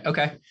 got it.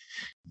 Okay.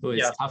 Well,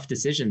 it's a tough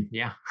decision.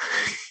 Yeah.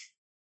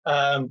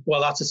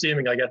 Well, that's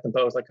assuming I get them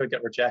both. I could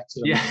get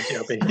rejected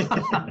and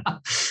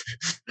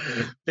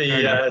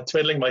be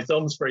twiddling my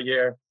thumbs for a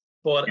year.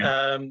 But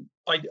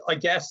I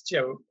guess,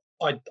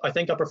 I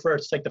think I prefer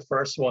to take the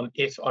first one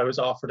if I was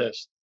offered it.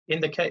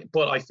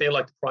 But I feel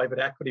like the private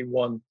equity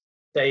one,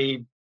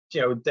 they,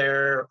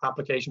 their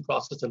application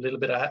process is a little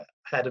bit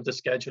ahead of the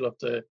schedule of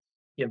the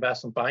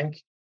investment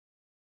bank.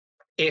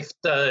 If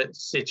the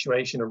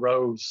situation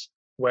arose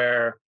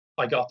where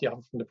I got the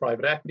offer from the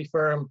private equity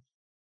firm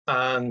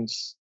and,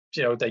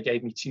 they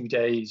gave me 2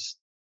 days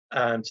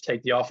to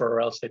take the offer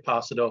or else they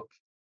pass it up,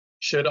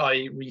 should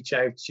I reach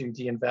out to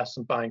the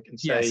investment bank and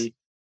say,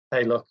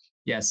 hey, look?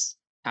 Yes,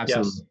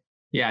 absolutely.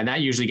 Yeah, and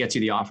that usually gets you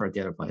the offer at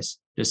the other place,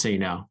 just so you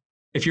know.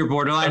 If you're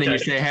borderline and you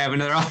say, hey, I have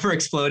another offer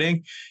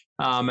exploding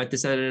at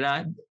this,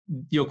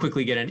 you'll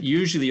quickly get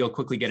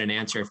an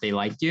answer if they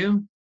liked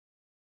you.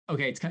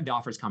 Okay, the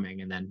offer's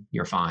coming, and then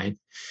you're fine.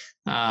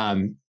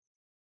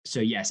 So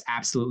yes,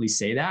 absolutely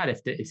say that. If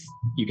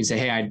you can say,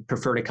 hey, I'd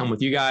prefer to come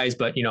with you guys,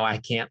 but I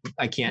can't,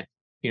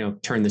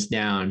 turn this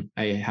down.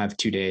 I have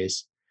 2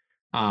 days.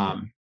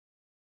 So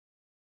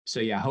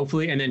yeah,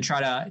 hopefully, and then try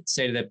to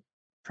say to the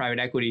private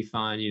equity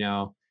fund,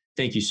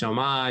 thank you so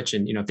much.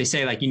 And, if they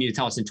say like, you need to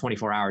tell us in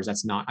 24 hours,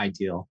 that's not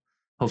ideal.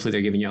 Hopefully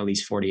they're giving you at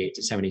least 48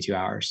 to 72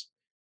 hours.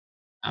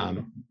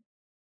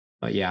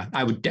 But yeah,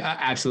 I would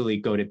absolutely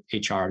go to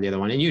HR, the other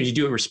one, and you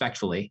do it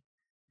respectfully,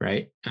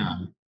 right?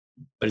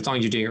 But as long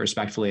as you're doing it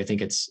respectfully, I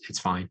think it's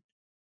fine.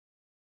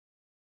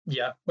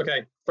 Yeah.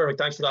 Okay. Perfect.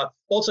 Thanks for that.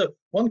 Also,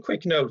 one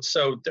quick note.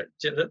 So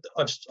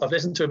I've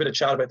listened to a bit of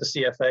chat about the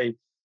CFA.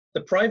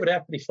 The private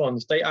equity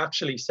funds, they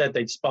actually said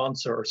they'd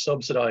sponsor or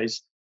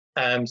subsidize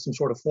some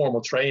sort of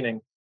formal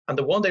training, and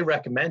the one they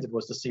recommended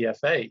was the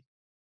CFA.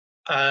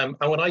 And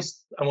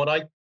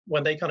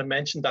when they kind of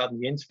mentioned that in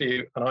the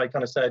interview, and I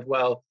kind of said,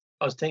 well,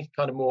 I was thinking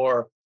kind of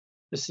more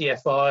the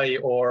CFI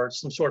or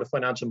some sort of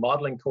financial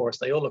modeling course,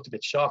 they all looked a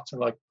bit shocked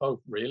and like,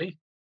 oh, really?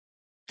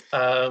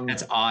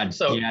 That's odd.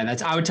 So yeah,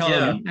 I would tell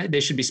them they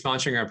should be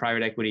sponsoring our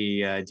private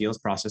equity deals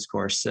process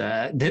course.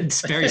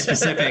 That's very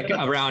specific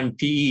around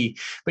PE.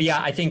 But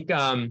yeah, I think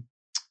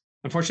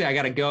unfortunately I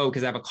got to go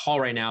because I have a call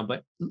right now.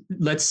 But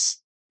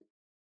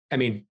I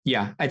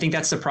think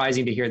that's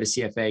surprising to hear the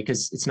CFA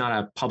because it's not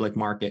a public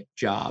market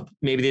job.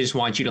 Maybe they just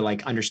want you to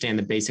like understand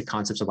the basic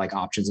concepts of like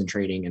options and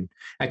trading and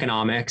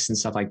economics and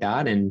stuff like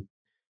that and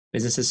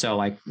businesses. So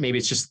like maybe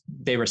it's just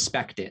they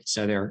respect it,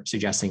 so they're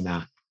suggesting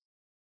that.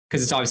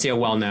 Because it's obviously a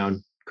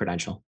well-known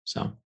credential.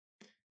 So,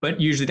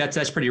 but usually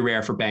that's pretty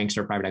rare for banks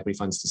or private equity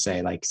funds to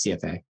say like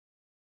CFA.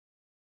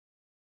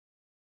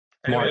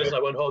 Anyways,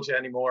 I won't hold you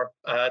anymore.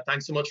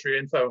 Thanks so much for your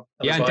info.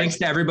 Yeah, and thanks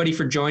to everybody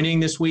for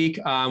joining this week.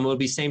 We'll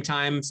be same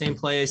time, same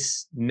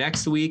place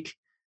next week.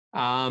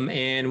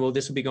 And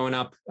this will be going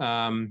up.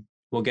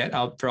 We'll get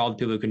out for all the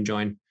people who can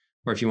join,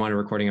 or if you want a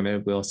recording of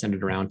it, we'll send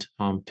it around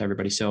to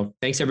everybody. So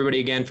thanks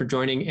everybody again for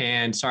joining,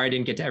 and sorry I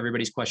didn't get to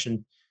everybody's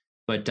question,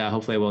 but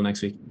hopefully I will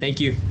next week. Thank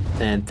you.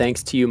 And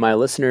thanks to you, my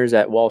listeners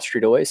at Wall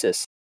Street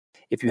Oasis.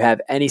 If you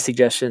have any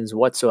suggestions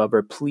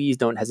whatsoever, please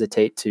don't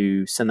hesitate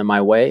to send them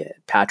my way,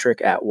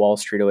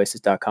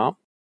 patrick@wallstreetoasis.com.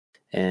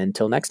 And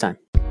until next time.